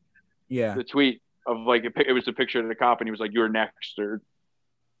tweet. The tweet of like it was a picture of the cop and he was like, "You're next," or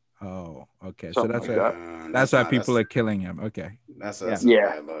oh, okay. Something So that's why people are killing him. Okay. That's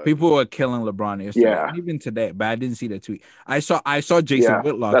people are killing LeBron yesterday, even today, but I didn't see the tweet. I saw Jason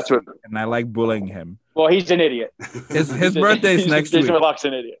Whitlock and I like bullying him. Well, he's an idiot. His birthday's next week. Jason Whitlock's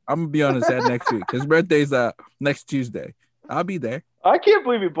an idiot. I'm gonna be honest, next week. His birthday's next Tuesday. I'll be there. I can't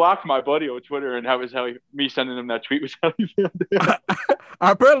believe he blocked my buddy on Twitter and me sending him that tweet was how he found it.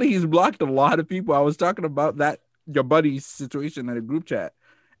 Apparently he's blocked a lot of people. I was talking about your buddy's situation in a group chat.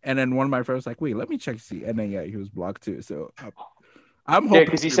 And then one of my friends was like, wait, let me check to see. And then, he was blocked too. So I'm hoping. Yeah,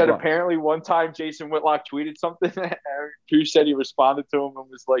 because he said apparently one time Jason Whitlock tweeted something. And Aaron Pugh said he responded to him and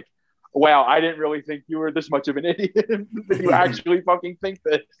was like, wow, I didn't really think you were this much of an idiot. You actually fucking think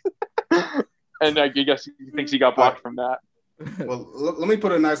this. And I guess he thinks he got blocked from that. Well, let me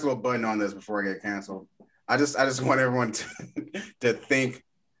put a nice little button on this before I get canceled. I just want everyone to think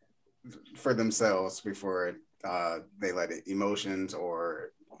for themselves before they let emotions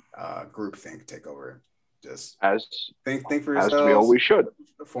or groupthink take over. Just think for yourselves. As we always should.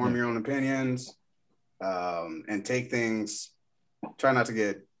 Form your own opinions, and take things. Try not to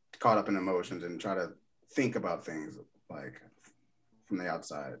get caught up in emotions and try to think about things like from the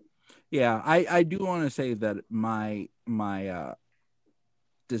outside. Yeah, I do want to say that my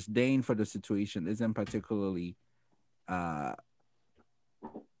disdain for the situation isn't particularly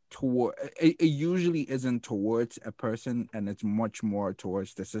it usually isn't towards a person, and it's much more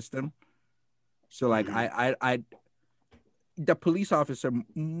towards the system. So like I the police officer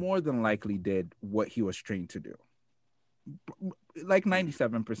more than likely did what he was trained to do. Like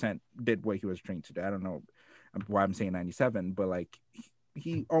 97% did what he was trained to do. I don't know why I'm saying 97, but like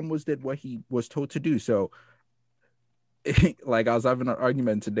he almost did what he was told to do. So like I was having an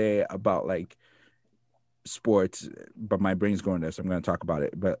argument today about like sports, but my brain's going there, so I'm going to talk about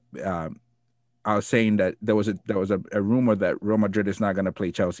it. But I was saying that there was a rumor that Real Madrid is not going to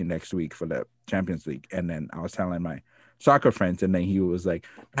play Chelsea next week for the Champions League, and then I was telling my soccer friends, and then he was like,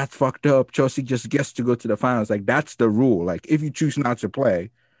 "That's fucked up. Chelsea just gets to go to the finals. Like that's the rule. Like if you choose not to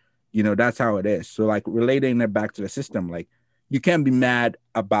play, that's how it is." So like relating it back to the system, like you can't be mad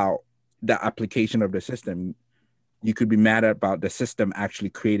about the application of the system. You could be mad about the system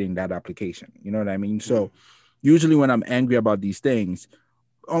actually creating that application. You know what I mean? So usually when I'm angry about these things,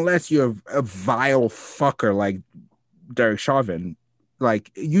 unless you're a vile fucker like Derek Chauvin,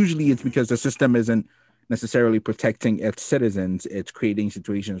 like usually it's because the system isn't necessarily protecting its citizens. It's creating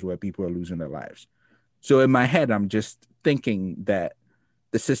situations where people are losing their lives. So in my head, I'm just thinking that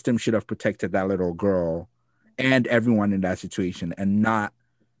the system should have protected that little girl and everyone in that situation and not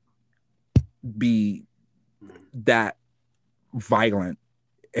be that violent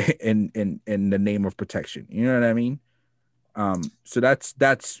in the name of protection. You know what I mean? So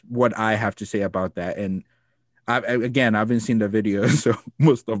that's what I have to say about that. And I haven't seen the video, so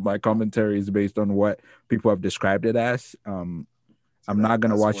most of my commentary is based on what people have described it as. I'm not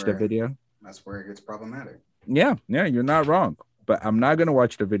gonna watch the video. That's where it gets problematic. Yeah, you're not wrong. But I'm not gonna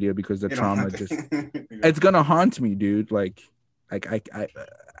watch the video because the trauma it's gonna haunt me, dude. Like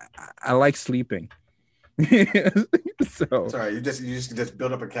I like sleeping. So sorry, you just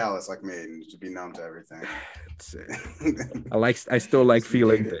build up a callus like me, and you should be numb to everything. I still like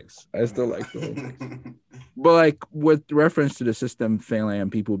feeling things. I still like feeling things. But like with reference to the system failing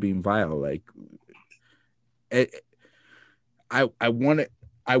and people being vile, like I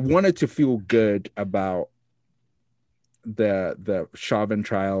wanted to feel good about the Chauvin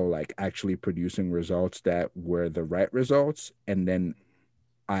trial, like actually producing results that were the right results, and then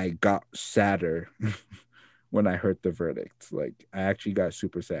I got sadder when I heard the verdict. Like I actually got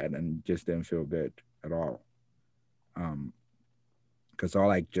super sad and just didn't feel good at all. Because all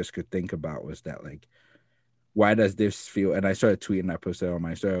I just could think about was that, like, why does this feel? And I started tweeting, I posted on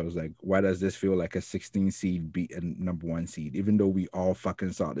my story. I was like, why does this feel like a 16 seed beat a number 1 seed, even though we all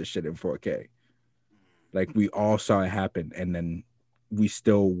fucking saw this shit in 4K? Like we all saw it happen, and then we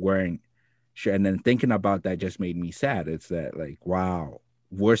still weren't sure. And then thinking about that just made me sad. It's that, like, wow,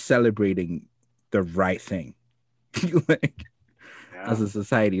 we're celebrating the right thing. Like, as a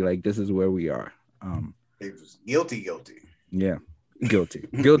society, like this is where we are. It was guilty. Yeah, guilty.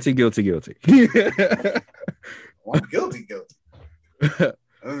 Well, I'm guilty.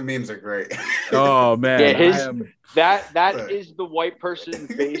 Those memes are great. Oh man, yeah, that is the white person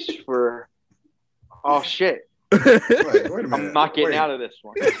face for. Oh shit! Like, wait a minute. I'm not getting out of this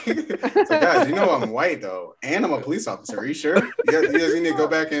one. So guys, you know I'm white though, and I'm a police officer. Are you sure? You guys need to go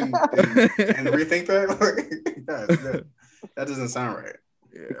back and rethink that. Guys, that doesn't sound right.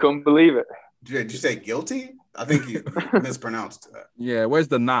 I couldn't believe it. Did you say guilty? I think you mispronounced that. Yeah, where's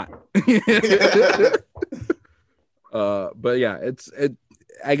the knot? But yeah,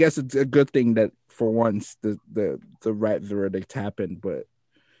 I guess it's a good thing that for once the right verdict happened. But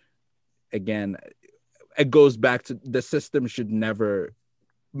again, it goes back to the system should never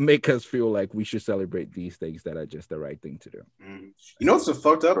make us feel like we should celebrate these things that are just the right thing to do. You know what's the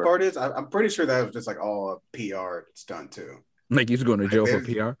fucked up part is? I'm pretty sure that was just like all a PR stunt too. Like he's going to jail for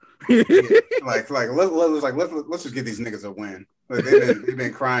PR. Let's just give these niggas a win. Like, they've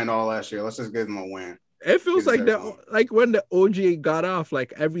been crying all last year. Let's just give them a win. It feels like that. Like when the OJ got off,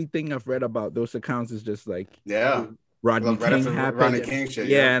 like everything I've read about those accounts is just like Rodney King happened. Rodney King shit,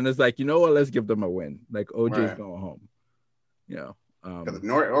 yeah, and it's like, you know what? Let's give them a win. Like OJ's going home. You know,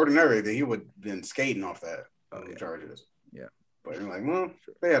 ordinarily he would have been skating off that charges. Yeah, but you're like, well,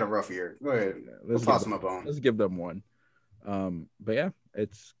 they had a rough year. Go ahead, let's toss them a bone. Let's give them one. But yeah,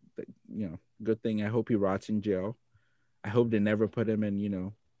 it's, you know, good thing. I hope he rots in jail. I hope they never put him in, you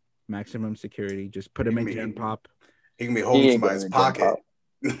know, maximum security. Just put him in Gen Pop. He can be holding somebody's pocket.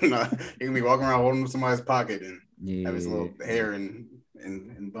 He can be walking around holding somebody's pocket and have his little hair and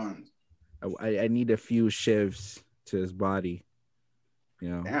buns. I need a few shivs to his body. You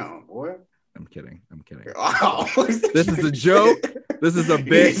know. Damn, boy. I'm kidding. Oh, this is a joke. This is a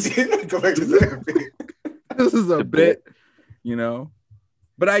bit. Go back to therapy. This is a bit, you know.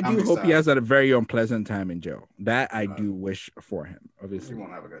 But I do hope he has a very unpleasant time in jail. That I do wish for him. Obviously, he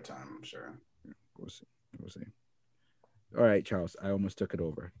won't have a good time, I'm sure. We'll see. All right, Charles. I almost took it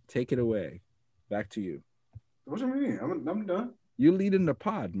over. Take it away. Back to you. What do you mean? I'm done. You leading the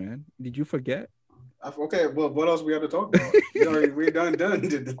pod, man. Did you forget? Okay. Well, what else we have to talk about? We done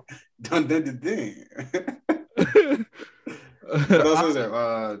the thing. What else is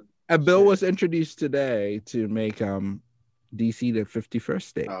there? A bill was introduced today to make DC the 51st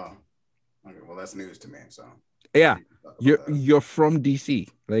state. Oh, okay. Well, that's news to me. So yeah, you're from DC.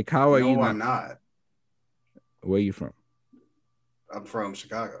 Like, how are you? No, I'm not. Where are you from? I'm from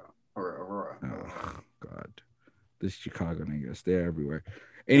Chicago or Aurora. Oh God, this Chicago niggas, they're everywhere.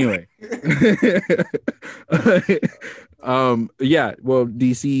 Anyway, yeah. Well,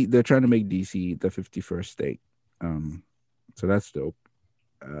 DC, they're trying to make DC the 51st state. So that's dope.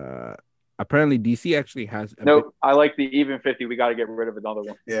 Apparently DC actually has I like the even 50. We got to get rid of another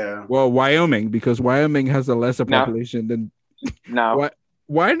one. Yeah. Well, Wyoming, because Wyoming has a lesser population than. No.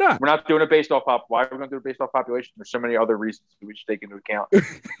 Why not? We're not doing it based off why are we going to do it based off population? There's so many other reasons we should take into account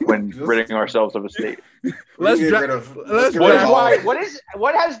when ridding ourselves of a state. What has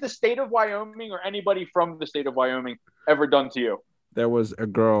the state of Wyoming or anybody from the state of Wyoming ever done to you? There was a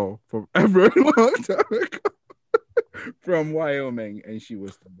girl from a very long time ago from Wyoming, and she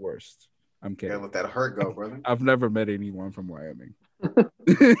was the worst. I'm kidding. Yeah, let that hurt go, brother. I've never met anyone from Wyoming.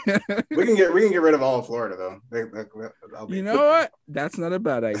 we can get rid of all of Florida though. You know what? That's not a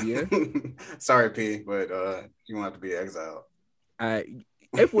bad idea. Sorry, P, but you won't have to be exiled.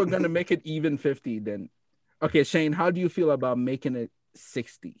 If we're gonna make it even 50, then okay, Shane, how do you feel about making it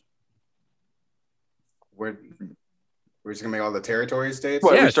 60? We're just gonna make all the territory states.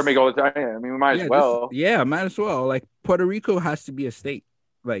 Well, we start making all the time. I mean, we might as well. Might as well. Like Puerto Rico has to be a state.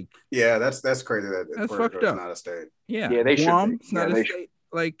 Like, yeah, that's crazy that that's Puerto fucked Rico is up. not a state. Yeah, they should Guam, be. it's not a state.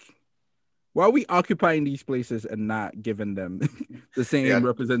 Like, why are we occupying these places and not giving them the same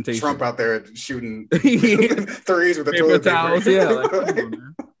representation? Trump out there shooting threes with the paper toilet towels. paper. Yeah, like, come on,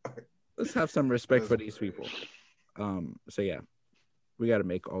 man. Let's have some respect for these people. So yeah, we got to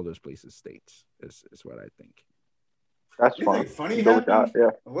make all those places states. Is what I think. That's fun. Funny go with that. Yeah.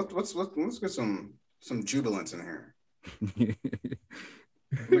 Let's get some jubilance in here. Let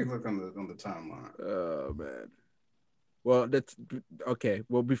me look on the timeline. Oh man. Well, that's okay.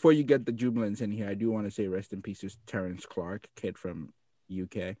 Well, before you get the jubilance in here, I do want to say rest in peace to Terrence Clark, kid from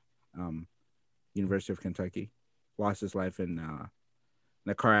UK, University of Kentucky, lost his life in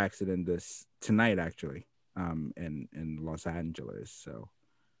a car accident tonight, actually, in Los Angeles. So,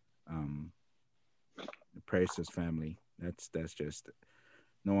 prayers to his family. That's just,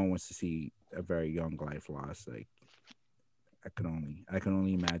 no one wants to see a very young life lost. Like, I can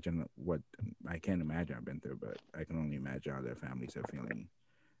only imagine what, I can't imagine I've been through, but I can only imagine how their families are feeling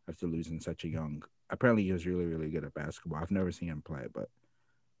after losing such a young. Apparently, he was really, really good at basketball. I've never seen him play, but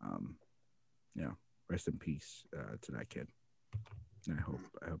rest in peace to that kid. And I hope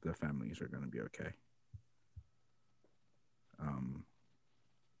their families are going to be okay.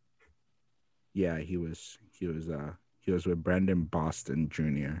 Yeah, he was with Brandon Boston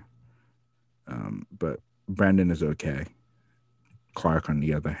Jr. But Brandon is okay. Clark, on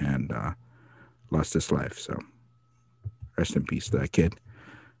the other hand, lost his life. So rest in peace to that kid.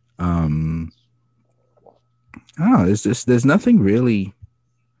 There's nothing really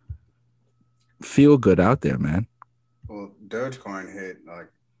feel good out there, man. Well, Dogecoin hit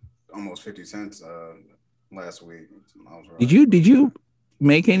like almost 50 cents last week. Did you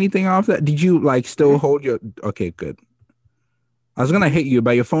make anything off that? Did you like still hold your? Okay, good. I was gonna hit you,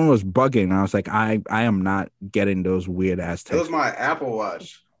 but your phone was bugging. I was like, I am not getting those weird ass texts. It was my Apple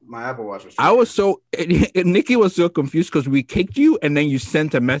Watch. My Apple Watch was. I was so Nikki was so confused because we kicked you, and then you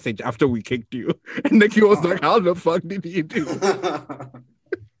sent a message after we kicked you, and Nikki was like, "How the fuck did you do?"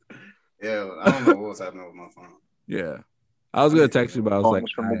 Yeah, I don't know what was happening with my phone. Yeah, I was gonna text you, but I was like,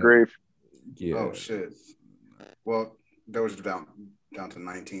 from the grave. Yeah. Oh shit. Well, that was down to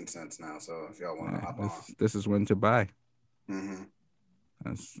 19 cents now. So if y'all want to hop on, this is when to buy. Mm-hmm.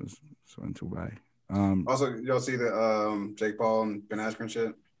 That's when to buy. Also, y'all see the Jake Paul and Ben Askren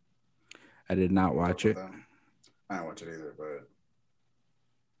shit? I did not watch it. I didn't watch it either, but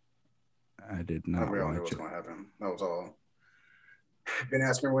I did not we all watch knew what's it. going to happen. That was all. Ben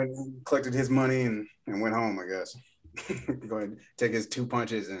Askren went and collected his money and went home, I guess. Go ahead and take his 2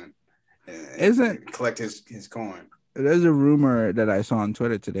 punches and collect his coin. There's a rumor that I saw on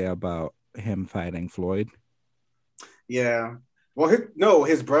Twitter today about him fighting Floyd. Yeah. Well,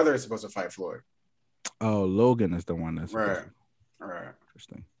 his brother is supposed to fight Floyd. Oh, Logan is the one that's right.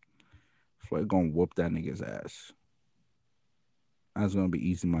 Interesting. Floyd gonna whoop that nigga's ass. That's gonna be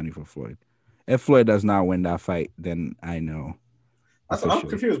easy money for Floyd. If Floyd does not win that fight, then I know. I'm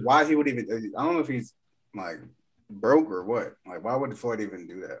confused why he would even. I don't know if he's like broke or what. Like, why would Floyd even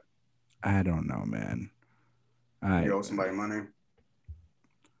do that? I don't know, man. You owe somebody money.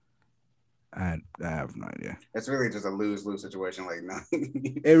 I have no idea. It's really just a lose-lose situation. Like, no,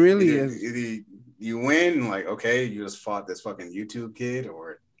 it really is. Either you win, like, okay, you just fought this fucking YouTube kid,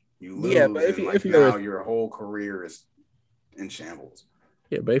 or you lose. Yeah, but if now your whole career is in shambles.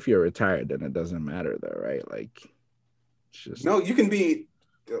 Yeah, but if you're retired, then it doesn't matter, though, right? Like, it's just no. You can be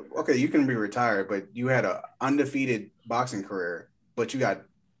okay. You can be retired, but you had an undefeated boxing career, but you got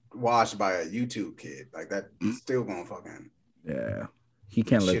washed by a YouTube kid. Like, that still gonna fucking he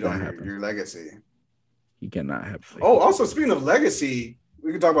can't let that happen. Your legacy. He cannot have. Also speaking of legacy,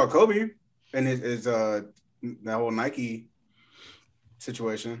 we can talk about Kobe and his that whole Nike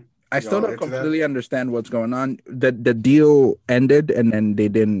situation. I still don't completely understand what's going on. The deal ended and then they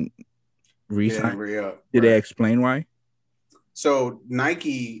didn't re-sign. Did they explain why? So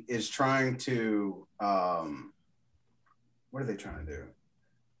Nike is trying to what are they trying to do?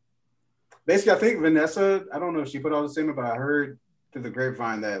 Basically, I think Vanessa, I don't know if she put all this in, but I heard through the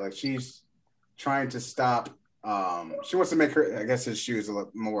grapevine that like she's trying to stop. She wants to make his shoes a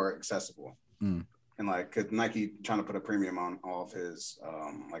lot more accessible, and like, cause Nike trying to put a premium on all of his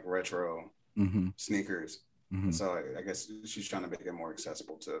like retro sneakers. Mm-hmm. So I guess she's trying to make it more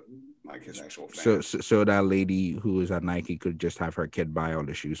accessible to like his actual fans. So that lady who is at Nike could just have her kid buy all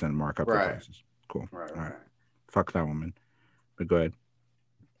the shoes and mark up the prices. Cool. Right. Fuck that woman. But go ahead.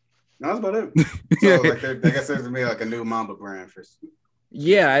 No, that's about it. So like, I guess there's gonna be like a new Mamba brand for.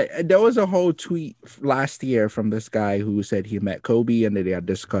 Yeah, there was a whole tweet last year from this guy who said he met Kobe and they had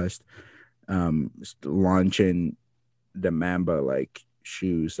discussed launching the Mamba like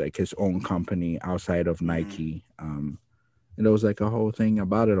shoes, like his own company outside of Nike. And there was like a whole thing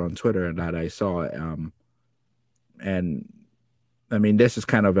about it on Twitter that I saw. And I mean, this is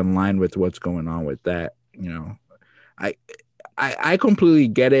kind of in line with what's going on with that. You know, I completely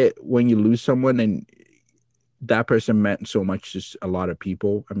get it when you lose someone and that person meant so much to a lot of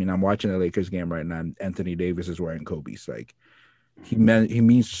people. I mean, I'm watching the Lakers game right now, and Anthony Davis is wearing Kobe's. Like, he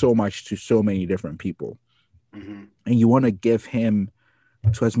means so much to so many different people, and you want to give him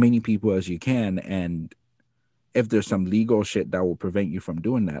to as many people as you can. And if there's some legal shit that will prevent you from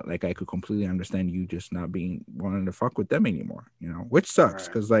doing that, like, I could completely understand you just not wanting to fuck with them anymore, you know, which sucks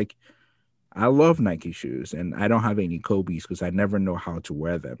because like I love Nike shoes and I don't have any Kobe's because I never know how to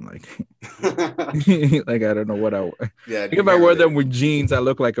wear them. Like, like I don't know what if I wear them with jeans, I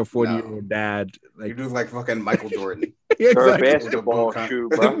look like a 40-year-old dad. Like, you look like fucking Michael Jordan. Exactly. Or a basketball shoe,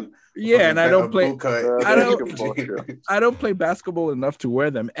 bro. Yeah, and I don't play. I don't play basketball enough to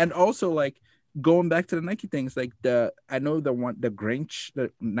wear them. And also, like, going back to the Nike things, like the Grinch,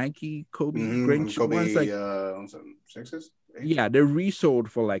 the Nike Kobe Grinch ones, like sixes. Yeah, they're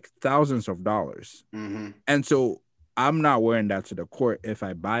resold for like thousands of dollars, and so I'm not wearing that to the court if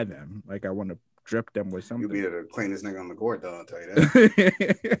I buy them. Like, I want to drip them with something. You'll be the cleanest nigga on the court, though. I'll tell you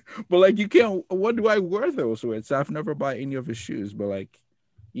that. But like, you can't. What do I wear those with? So I've never bought any of his shoes. But like,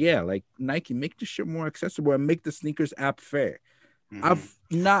 yeah, like Nike, make the shit more accessible and make the sneakers app fair.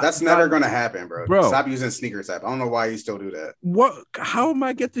 That's never gonna happen, bro. Stop using sneakers app. I don't know why you still do that. What? How am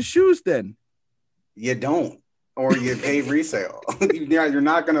I get the shoes then? You don't, or you pay resale. You're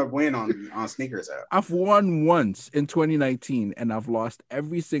not gonna win on sneakers app. I've won once in 2019, and I've lost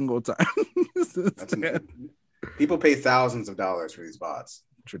every single time. People pay thousands of dollars for these bots.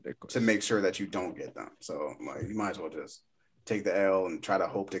 It's ridiculous. To make sure that you don't get them. So like, you might as well just take the L and try to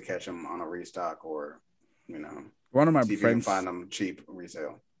hope to catch them on a restock, or one of my see friends if you can find them cheap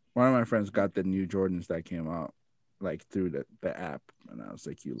resale. One of my friends got the new Jordans that came out like through the app, and I was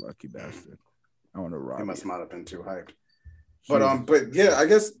like, "You lucky bastard! I want to rob." He must not have been too hyped. But yeah, I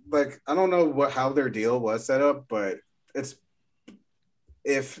guess like I don't know how their deal was set up, but it's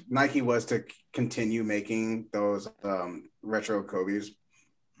if Nike was to continue making those retro Kobe's,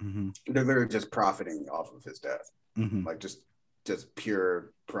 they're literally just profiting off of his death, like just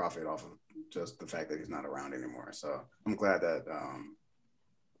pure profit off of just the fact that he's not around anymore. So I'm glad that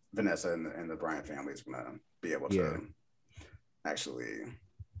Vanessa and the Bryant family is gonna be able to actually,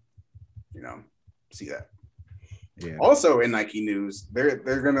 see that. Yeah. Also in Nike news, they're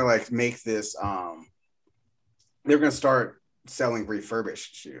gonna like make this. They're gonna start selling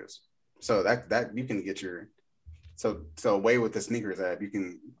refurbished shoes, so that you can get your so away with the sneakers app, you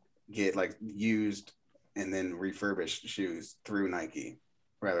can get like used and then refurbished shoes through Nike,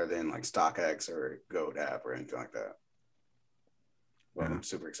 rather than like StockX or Goat app or anything like that. Well, I'm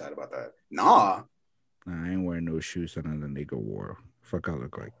super excited about that. Nah, I ain't wearing no shoes that another nigga wore. Fuck, I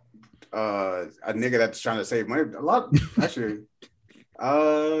look like a nigga that's trying to save money. A lot, actually.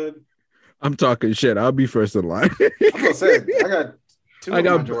 I'm talking shit. I'll be first in line. I'm gonna say I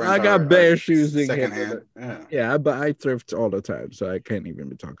got bare shoes in secondhand. Yeah, but I thrift all the time, so I can't even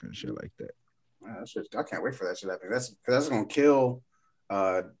be talking shit like that. I can't wait for that shit to happen. That's gonna kill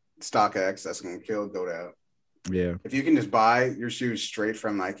StockX. That's gonna kill GoDaddy. Yeah. If you can just buy your shoes straight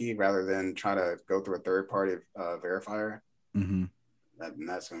from Nike rather than try to go through a third party verifier,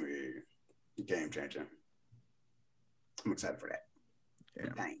 that's gonna be game changing. I'm excited for that.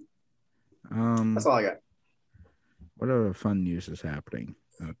 Yeah. Dang. That's all I got. What other fun news is happening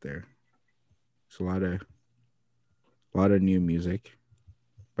out there? It's a lot of new music,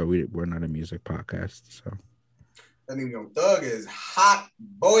 but we're not a music podcast, so. That nigga Thug is hot,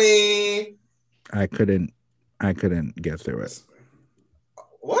 boy. I couldn't get through it.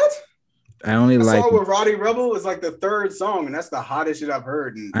 What? I only like song with Roddy Rebel is like the third song, and that's the hottest shit I've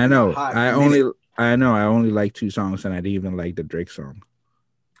heard. I know. I only like 2 songs, and I didn't even like the Drake song.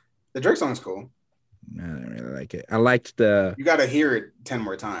 The Drake song's cool. I didn't really like it. I liked the. You got to hear it 10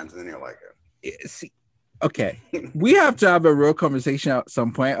 more times, and then you'll like it. See, okay, we have to have a real conversation at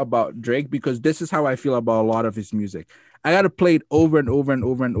some point about Drake, because this is how I feel about a lot of his music. I got to play it over and over and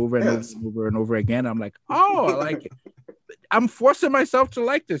over and over and over and over again. I'm like, oh, I like it. I'm forcing myself to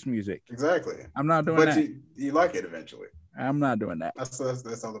like this music. Exactly. I'm not doing that. But you like it eventually. I'm not doing that. That's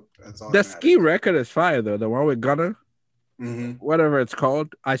all. The Ski record is fire though. The one with Gunna, whatever it's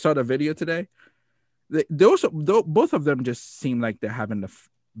called. I saw the video today. Both of them just seem like they're having the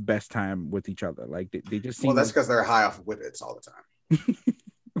best time with each other. Like they just seem. Well, that's because they're high off of whippets all the time.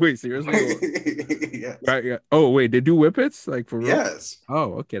 Wait, seriously? Yeah. Right, yeah. Oh, wait, they do whippets? Like for real? Yes.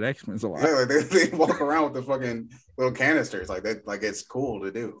 Oh, okay, that explains a lot. Yeah, like they walk around with the fucking little canisters, like that, like it's cool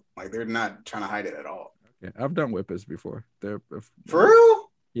to do. Like they're not trying to hide it at all. Yeah, I've done whippets before. They're For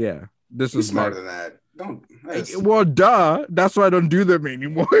real? Yeah. This You're is smarter like, than that. Don't. well, duh. That's why I don't do them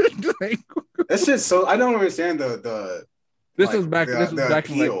anymore. Like, That's just so. I don't understand the. this like, was back. The, This was the back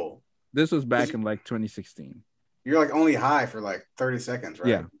in like. appeal. This was back in like 2016. You're like only high for like 30 seconds, right?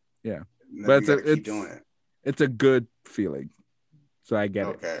 Yeah, yeah. And then But you gotta keep doing it. It's a good feeling, so I get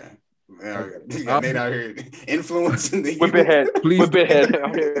it. Okay. You got Nate out here influencing the Whip it head. Please, Whip it head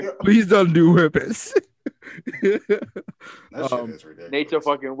out here. please don't do whippets. That shit is ridiculous. Nate's a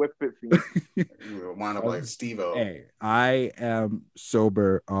fucking whip it fiend. You wind up like Steve-O. Hey, I am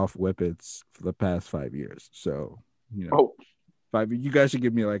sober off whippets for the past 5 years, so you know. Oh, 5. You guys should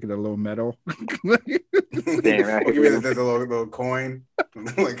give me like a little medal. damn! We'll give you the little coin.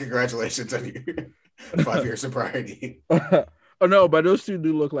 Like congratulations on your 5 year sobriety. Oh no, but those two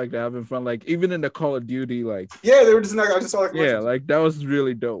do look like they're having fun. Like even in the Call of Duty, like Yeah, they were just not. I just saw like yeah, like that was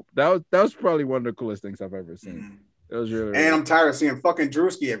really dope. That was probably one of the coolest things I've ever seen. Mm-hmm. It was really. And I'm tired of seeing fucking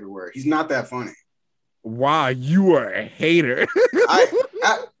Drewski everywhere. He's not that funny. Wow, you are a hater.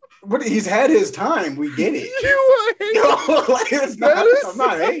 But he's had his time. We get it. You are a hater. Yo, like, it's not, I'm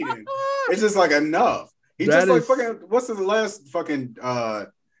not hating. It's just like enough. He That just like is- fucking. What's the last fucking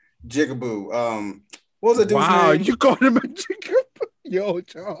jigaboo? What was that dude's Wow, name? you called him a chicken. Yo,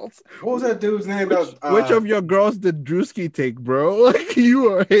 Charles. What was that dude's name? That was, Which of your girls did Drewski take, bro? Like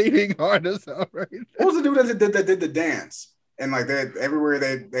you are hating hard as hell right now. What was the dude that did the dance? And like that everywhere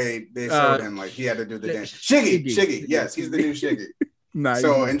they showed him, like he had to do the dance. Shiggy. Yes, he's the new Shiggy. Nah,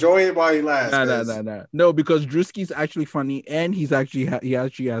 So enjoy it while he lasts. No, because Drewski's actually funny and he actually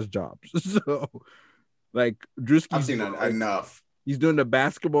has jobs. So like Drewski's I've seen like, enough. he's doing the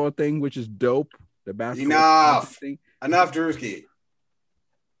basketball thing, which is dope. The basketball Enough. thing. Enough, Drewski.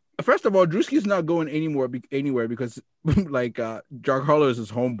 First of all, Drewski's not going anywhere because like Jack Harlow is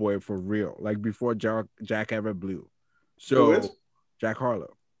his homeboy for real. Like before Jack ever blew. So Who is? Jack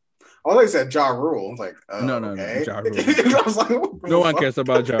Harlow. Oh, they said Ja Rule. I was like, No, okay. Ja Rule. I was like, what the No one fuck? cares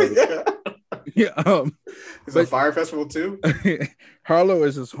about Ja Rule. Yeah. Yeah. It's But- a fire festival too. Harlow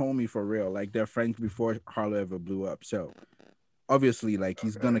is his homie for real. Like they're friends before Harlow ever blew up. So obviously, like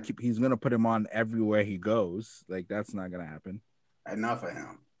he's gonna put him on everywhere he goes. Like that's not gonna happen. Enough of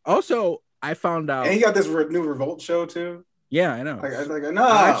him. Also, I found out. And he got this new Revolt show too. Yeah, I know. Like, I was like,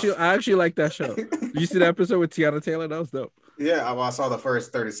 enough. I actually like that show. Did you see the episode with Tiana Taylor? That was dope. Yeah, I saw the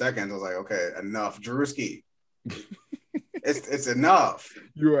first 30 seconds. I was like, okay, enough, Drewski. it's enough.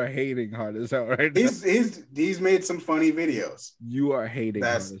 You are hating hard as hell right now. He's made some funny videos. You are hating.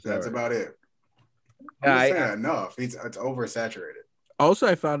 That's hard as hell right about it. now. I'm just saying enough. It's oversaturated. Also,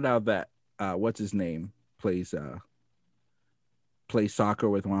 I found out that what's his name plays soccer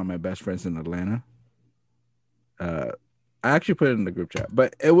with one of my best friends in Atlanta. I actually put it in the group chat,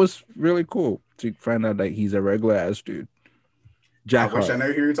 but it was really cool to find out that he's a regular ass dude. Jack I wish I Harlow.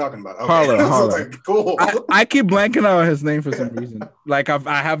 knew who you're talking about. Okay. Harlow, I was Harlow. like, cool. I keep blanking out his name for some reason. Like I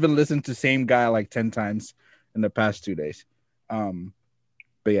haven't listened to same guy like 10 times in the past 2 days. But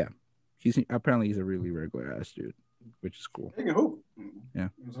yeah, he's apparently a really regular ass dude, which is cool. He can hoop. Yeah.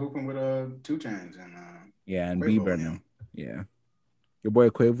 He was hooping with 2 Chainz and Yeah, and Quavo Bieber and now. him. Yeah, your boy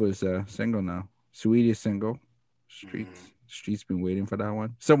Quavo is single now. Sweetie is single. Streets been waiting for that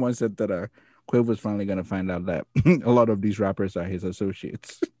one. Someone said that Quavo's finally gonna find out that a lot of these rappers are his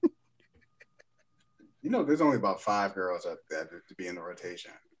associates. You know, there's only about 5 girls that to be in the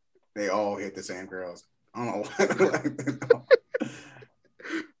rotation. They all hit the same girls. I don't know why.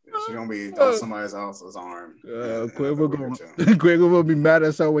 She's gonna be on somebody else's arm. Quavo will be mad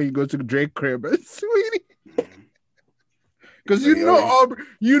as hell when he goes to Drake crib. Sweetie, because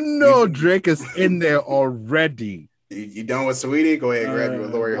you know Drake is in there already. You done with Sweetie? Go ahead and grab you a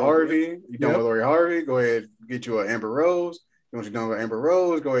Lori Harvey. You done with Lori Harvey? Go ahead and get you a Amber Rose. Once you're done with Amber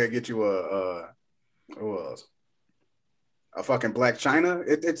Rose, go ahead and get you a who else? A fucking Black China.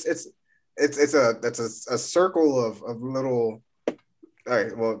 It's a circle of little. All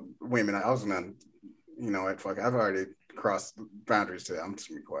right. Well, wait a minute. I was gonna, you know what? Fuck. I've already crossed boundaries today. I'm just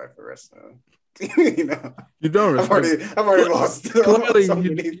gonna be quiet for the rest of the. You know, you don't respect. I've already lost. Clearly,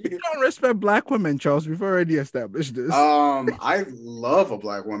 you don't respect Black women, Charles. We've already established this. I love a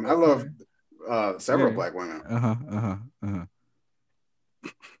Black woman. I love several Black women.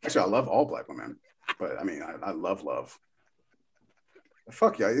 Actually, I love all Black women, but I mean, I love.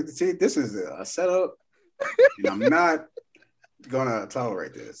 Fuck y'all. See, this is a setup. I'm not gonna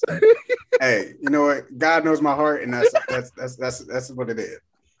tolerate this. Hey, you know what? God knows my heart, and that's what it is.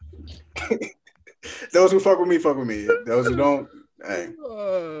 Those who fuck with me, fuck with me. Those who don't, hey.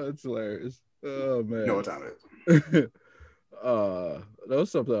 Oh, it's hilarious. Oh man. You know what time it is. That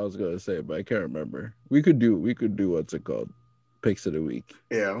was something I was gonna say, but I can't remember. We could do what's it called? Picks of the week.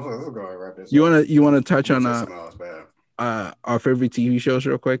 Yeah, let's go and wrap this. You wanna touch on our favorite TV shows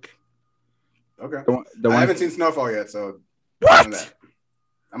real quick? Okay. I haven't seen Snowfall yet, so what?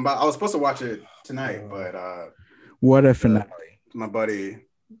 I was supposed to watch it tonight, but what a finale. My buddy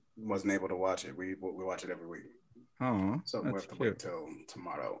wasn't able to watch it. We watch it every week. Oh, so we have to wait till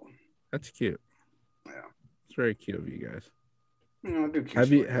tomorrow. That's cute. Yeah, it's very cute of you guys. I do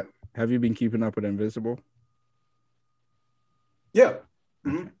cute have you been keeping up with Invisible? Yeah.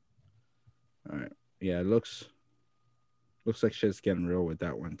 Mm-hmm. All right. Yeah, it looks like shit's getting real with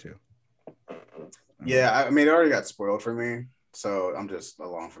that one too. Yeah, I mean, it already got spoiled for me, so I'm just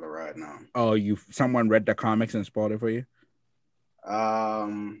along for the ride now. Oh, someone read the comics and spoiled it for you? I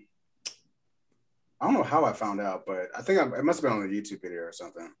don't know how I found out, but I think it must have been on a YouTube video or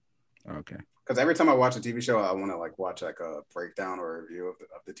something. Okay. Because every time I watch a TV show, I want to like watch like a breakdown or a review of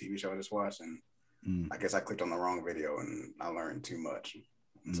the TV show I just watched, and I guess I clicked on the wrong video and I learned too much.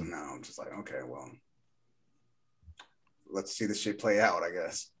 And so now I'm just like, okay, well, let's see this shit play out, I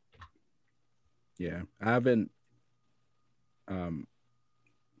guess. Yeah, I haven't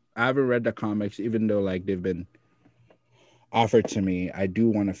read the comics, even though like they've been offered to me. I do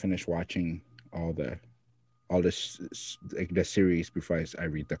want to finish watching all this like the series before I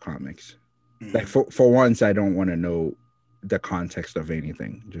read the comics. Mm-hmm. Like for once, I don't want to know the context of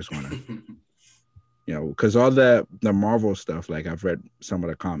anything. Just want to, because all the Marvel stuff, like I've read some of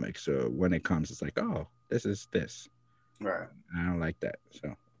the comics, so when it comes, it's like, oh, this is this. Right. I don't like that,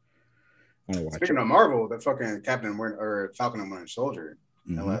 so. Speaking of Marvel, the fucking Falcon and Winter Soldier,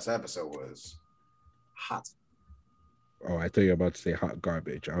 the last episode was hot. Oh, I thought you were about to say hot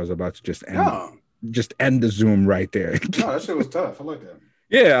garbage. I was about to just end the Zoom right there. No, that shit was tough. I like that.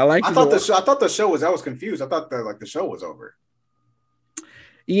 Yeah, I like. I thought the show was. I was confused. I thought the show was over.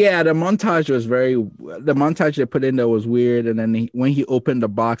 Yeah, the montage they put in there was weird, and then when he opened the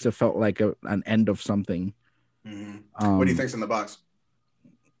box, it felt like an end of something. Mm-hmm. What do you think's in the box?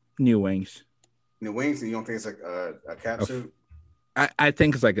 New wings. New wings, and you don't think it's like a cap suit? I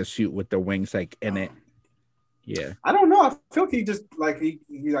think it's like a suit with the wings like in it. Yeah. I don't know. I feel like he just like he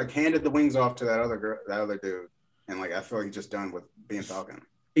like handed the wings off to that other dude, and like I feel like he's just done with being Falcon.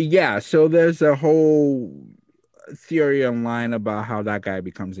 Yeah. So there's a whole theory online about how that guy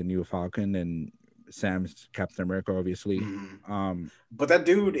becomes a new Falcon, and Sam's Captain America, obviously. Mm-hmm. But that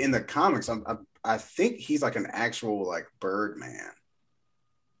dude in the comics, I think he's like an actual like bird man.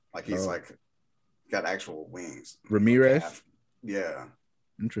 Like he's like got actual wings. Ramirez? Yeah.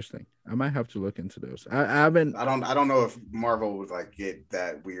 Interesting. I might have to look into those. I haven't. I don't know if Marvel would like get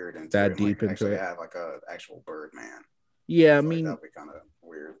that weird into that it, deep like, into actually it. Have like a actual bird man. Yeah, I mean that'd be kind of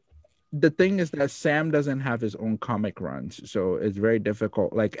weird. The thing is that Sam doesn't have his own comic runs, so it's very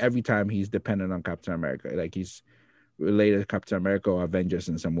difficult. Like every time he's dependent on Captain America, like he's related to Captain America or Avengers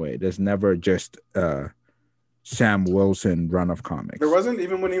in some way. There's never just Sam Wilson run of comics. There wasn't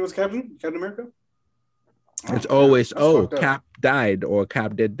even when he was Captain America. It's always Cap died or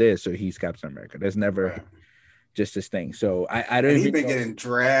Cap did this, so he's Captain America. There's never just this thing. So I don't. He's been getting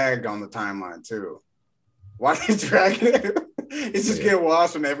dragged on the timeline too. Why they drag it? It's just getting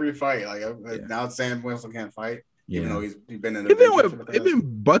washed in every fight. Like now, Sam Wilson can't fight, even though he's been in the.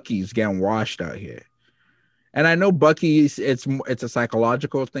 Even Bucky's getting washed out here. And I know Bucky's it's a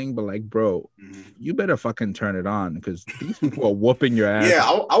psychological thing, but like, bro, you better fucking turn it on because these people are whooping your ass. Yeah,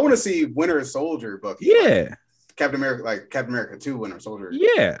 I want to see Winter Soldier Bucky. Yeah. Like Captain America 2 Winter Soldier.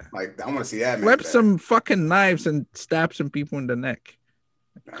 Yeah. Like I want to see that. Flip some fucking knives and stab some people in the neck.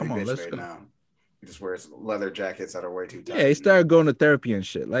 Come on, let's go. Now. He just wears leather jackets that are way too tight. Yeah, he started going to therapy and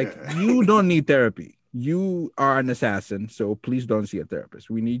shit. Like you don't need therapy. You are an assassin, so please don't see a therapist.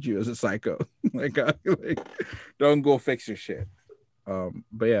 We need you as a psycho. like, don't go fix your shit.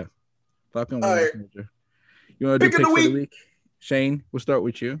 But yeah, Falcon. Right. You want to do picks of the week? Shane, we'll start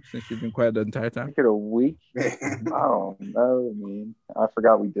with you since you've been quiet the entire time. Pick of the week? I don't know, man. I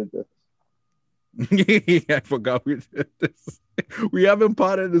forgot we did this. I forgot we did this. We haven't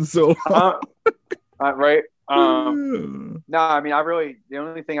potted in so long. Right. No, I mean, the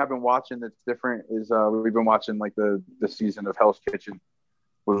only thing I've been watching that's different is we've been watching like the season of Hell's Kitchen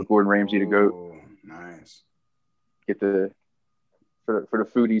with Gordon Ramsay to go. Nice. Get for the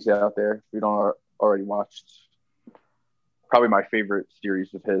foodies out there, if you don't already watched, probably my favorite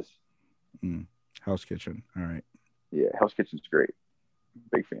series of his. Hell's Kitchen. All right. Yeah, Hell's Kitchen's great.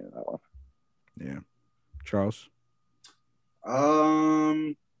 Big fan of that one. Yeah. Charles?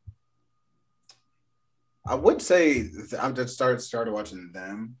 I would say I'm just started watching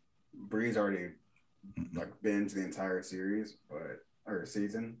them. Bree's already like binged the entire series, or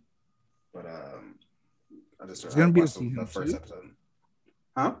season, but I just It's gonna be a watched the season first 2. episode.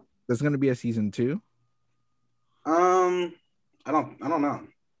 Huh? There's gonna be a season 2. I don't know.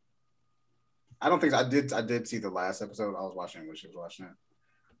 I don't think so. I did see the last episode. I was watching it when she was watching it,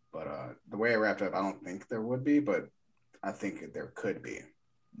 but the way it wrapped up, I don't think there would be, but I think there could be.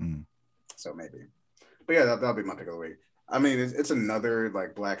 So maybe. But yeah, that'll be my pick of the week. I mean, it's another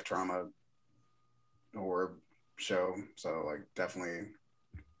like black trauma horror show, so like definitely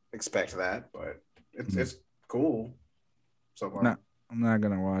expect that. But it's cool so far. I'm not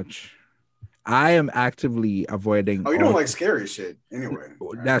gonna watch. I am actively avoiding. Oh, you don't like scary shit anyway.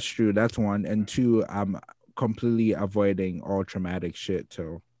 Right? That's true. That's one. And two, I'm completely avoiding all traumatic shit.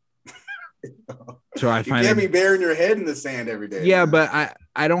 So I find you can't be burying your head in the sand every day. Yeah, man. But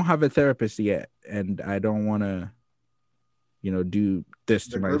I don't have a therapist yet, and I don't want to, do this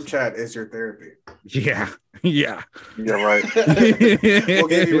to myself. The group chat is your therapy. Yeah. Yeah, right. We'll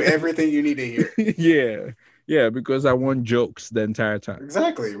give you everything you need to hear. Yeah, because I want jokes the entire time.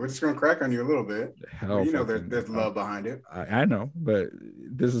 Exactly. We're just gonna crack on you a little bit. Hell, there's love behind it. I know, but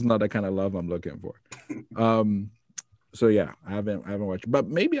this is not the kind of love I'm looking for. So yeah, I haven't watched it, but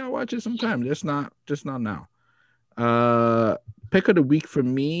maybe I'll watch it sometime. Just not now. Pick of the week for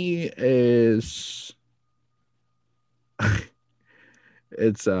me is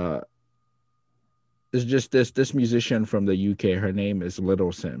it's just this musician from the UK. Her name is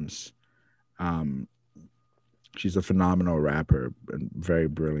Little Sims. She's a phenomenal rapper and very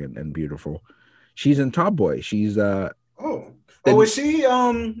brilliant and beautiful. She's in Top Boy. She's is she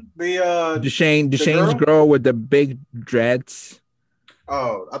Deshane's girl with the big dreads?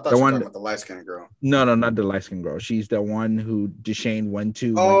 Oh, I thought you were talking about the light-skinned girl. No, not the light-skinned girl. She's the one who Deshane went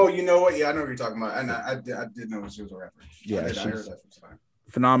to. Oh, you know what? Yeah, I know what you're talking about. And I did know she was a rapper. Yeah, I heard that from time.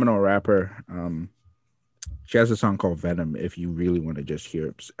 Phenomenal rapper. She has a song called Venom. If you really want to just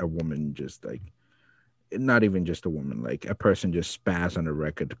hear a woman just like, not even just a woman, like a person just spaz on a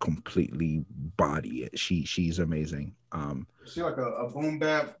record to completely body it. She's amazing. Is she like a boom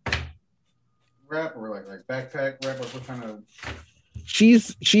bap rap or like backpack rap? Or what kind of?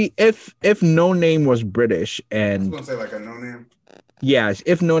 If No Name was British and I was gonna say like a No Name. Yeah,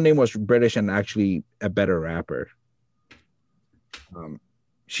 if No Name was British and actually a better rapper.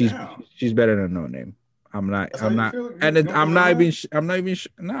 She's better than No Name. I'm not shitting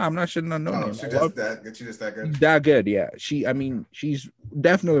on No Name. She's just that good. That good, yeah. She's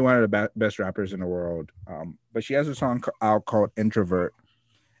definitely one of the best rappers in the world. But she has a song out called Introvert.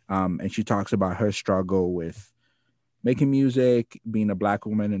 And she talks about her struggle with making music, being a Black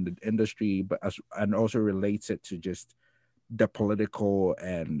woman in the industry, and also relates it to just the political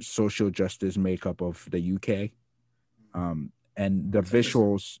and social justice makeup of the UK. And the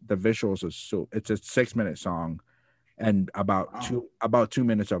visuals are it's a 6-minute song, and about 2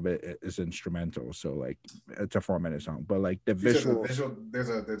 minutes of it is instrumental. So like it's a 4-minute song, but like the visual. There's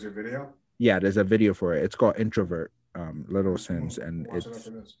a video. Yeah, there's a video for it. It's called Introvert, Little Sims, and it's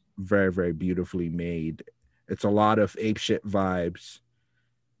very, very beautifully made. It's a lot of apeshit vibes,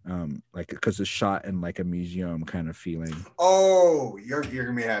 like because it's shot in like a museum kind of feeling. Oh, you're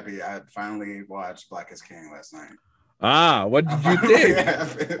gonna be happy! I finally watched Black is King last night. What did you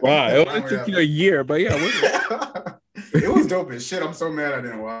think? Wow, it only took you a year, but yeah, it was dope as shit. I'm so mad I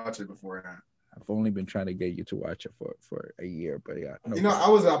didn't watch it before now. I've only been trying to get you to watch it for a year, but yeah. I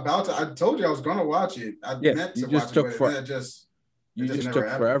was about to. I told you I was gonna watch it. I meant to watch it, but it just took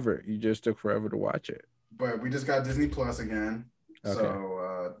forever. You just took forever to watch it. But we just got Disney Plus again. Okay.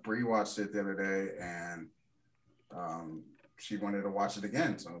 So Bree watched it the other day, and she wanted to watch it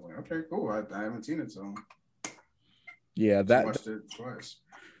again. So I was like, okay, cool. I haven't seen it, so yeah, watched it twice.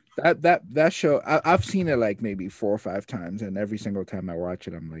 That show, I've seen it like maybe 4 or 5 times, and every single time I watch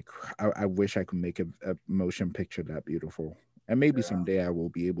it, I'm like, I wish I could make a motion picture that beautiful. And maybe someday I will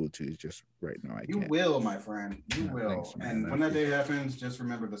be able to. It's just right now I can't. You will, my friend. You will. Thanks, and when that day happens, just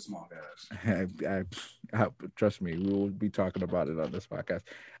remember the small guys. I trust me, we will be talking about it on this podcast.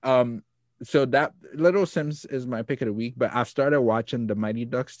 So that Little Sims is my pick of the week, but I've started watching the Mighty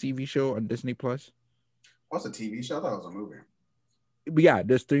Ducks TV show on Disney Plus. What's a TV show? I thought it was a movie. But yeah,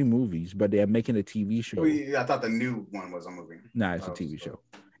 there's 3 movies, but they're making a TV show. I thought the new one was a movie. Nah, it's a TV show.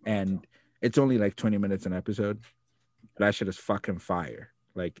 And it's only like 20 minutes an episode. That shit is fucking fire.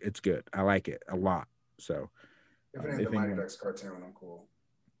 Like, it's good. I like it a lot. So if it ain't the Mighty Ducks cartoon, I'm cool.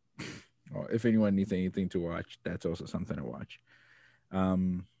 Well, if anyone needs anything to watch, that's also something to watch.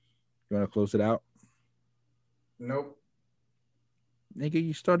 You want to close it out? Nope. Nigga,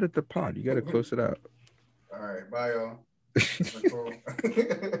 you started the pod. You got to close it out. All right, bye, y'all. Cool.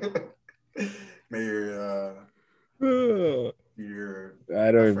 May your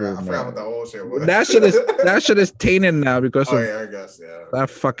I don't even know. I forgot what the whole shit was. That shit is tainted now because of I guess, that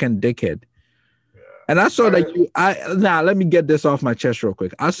fucking dickhead. Yeah. And I saw that let me get this off my chest real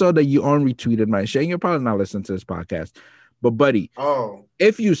quick. I saw that you retweeted my shit. And you're probably not listening to this podcast. But buddy,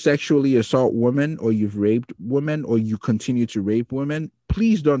 if you sexually assault women or you've raped women or you continue to rape women,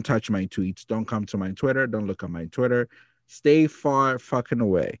 please don't touch my tweets. Don't come to my Twitter. Don't look at my Twitter. Stay far fucking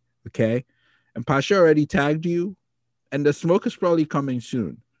away. Okay? And Pasha already tagged you. And the smoke is probably coming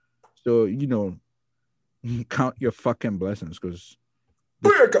soon. So, count your fucking blessings because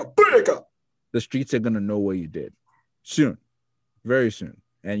the streets are going to know what you did soon. Very soon.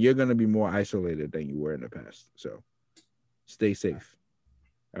 And you're going to be more isolated than you were in the past. So stay safe.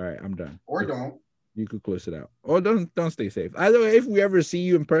 All right, I'm done. Or don't. You could close it out. Or don't stay safe. Either way, if we ever see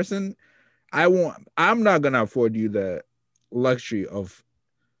you in person, I'm not going to afford you the luxury of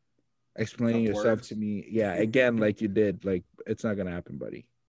explaining yourself to me. Yeah, again, like you did. Like, it's not going to happen, buddy.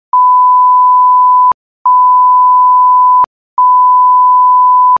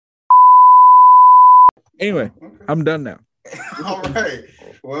 Anyway, I'm done now. All right.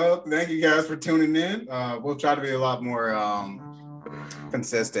 Well, thank you guys for tuning in. We'll try to be a lot more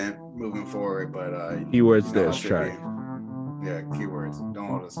consistent moving forward, but keywords this try. Yeah, keywords. Don't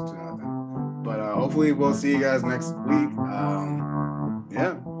hold us to nothing. But hopefully we'll see you guys next week.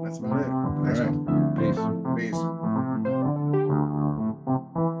 Yeah, that's about it. Next one. Peace.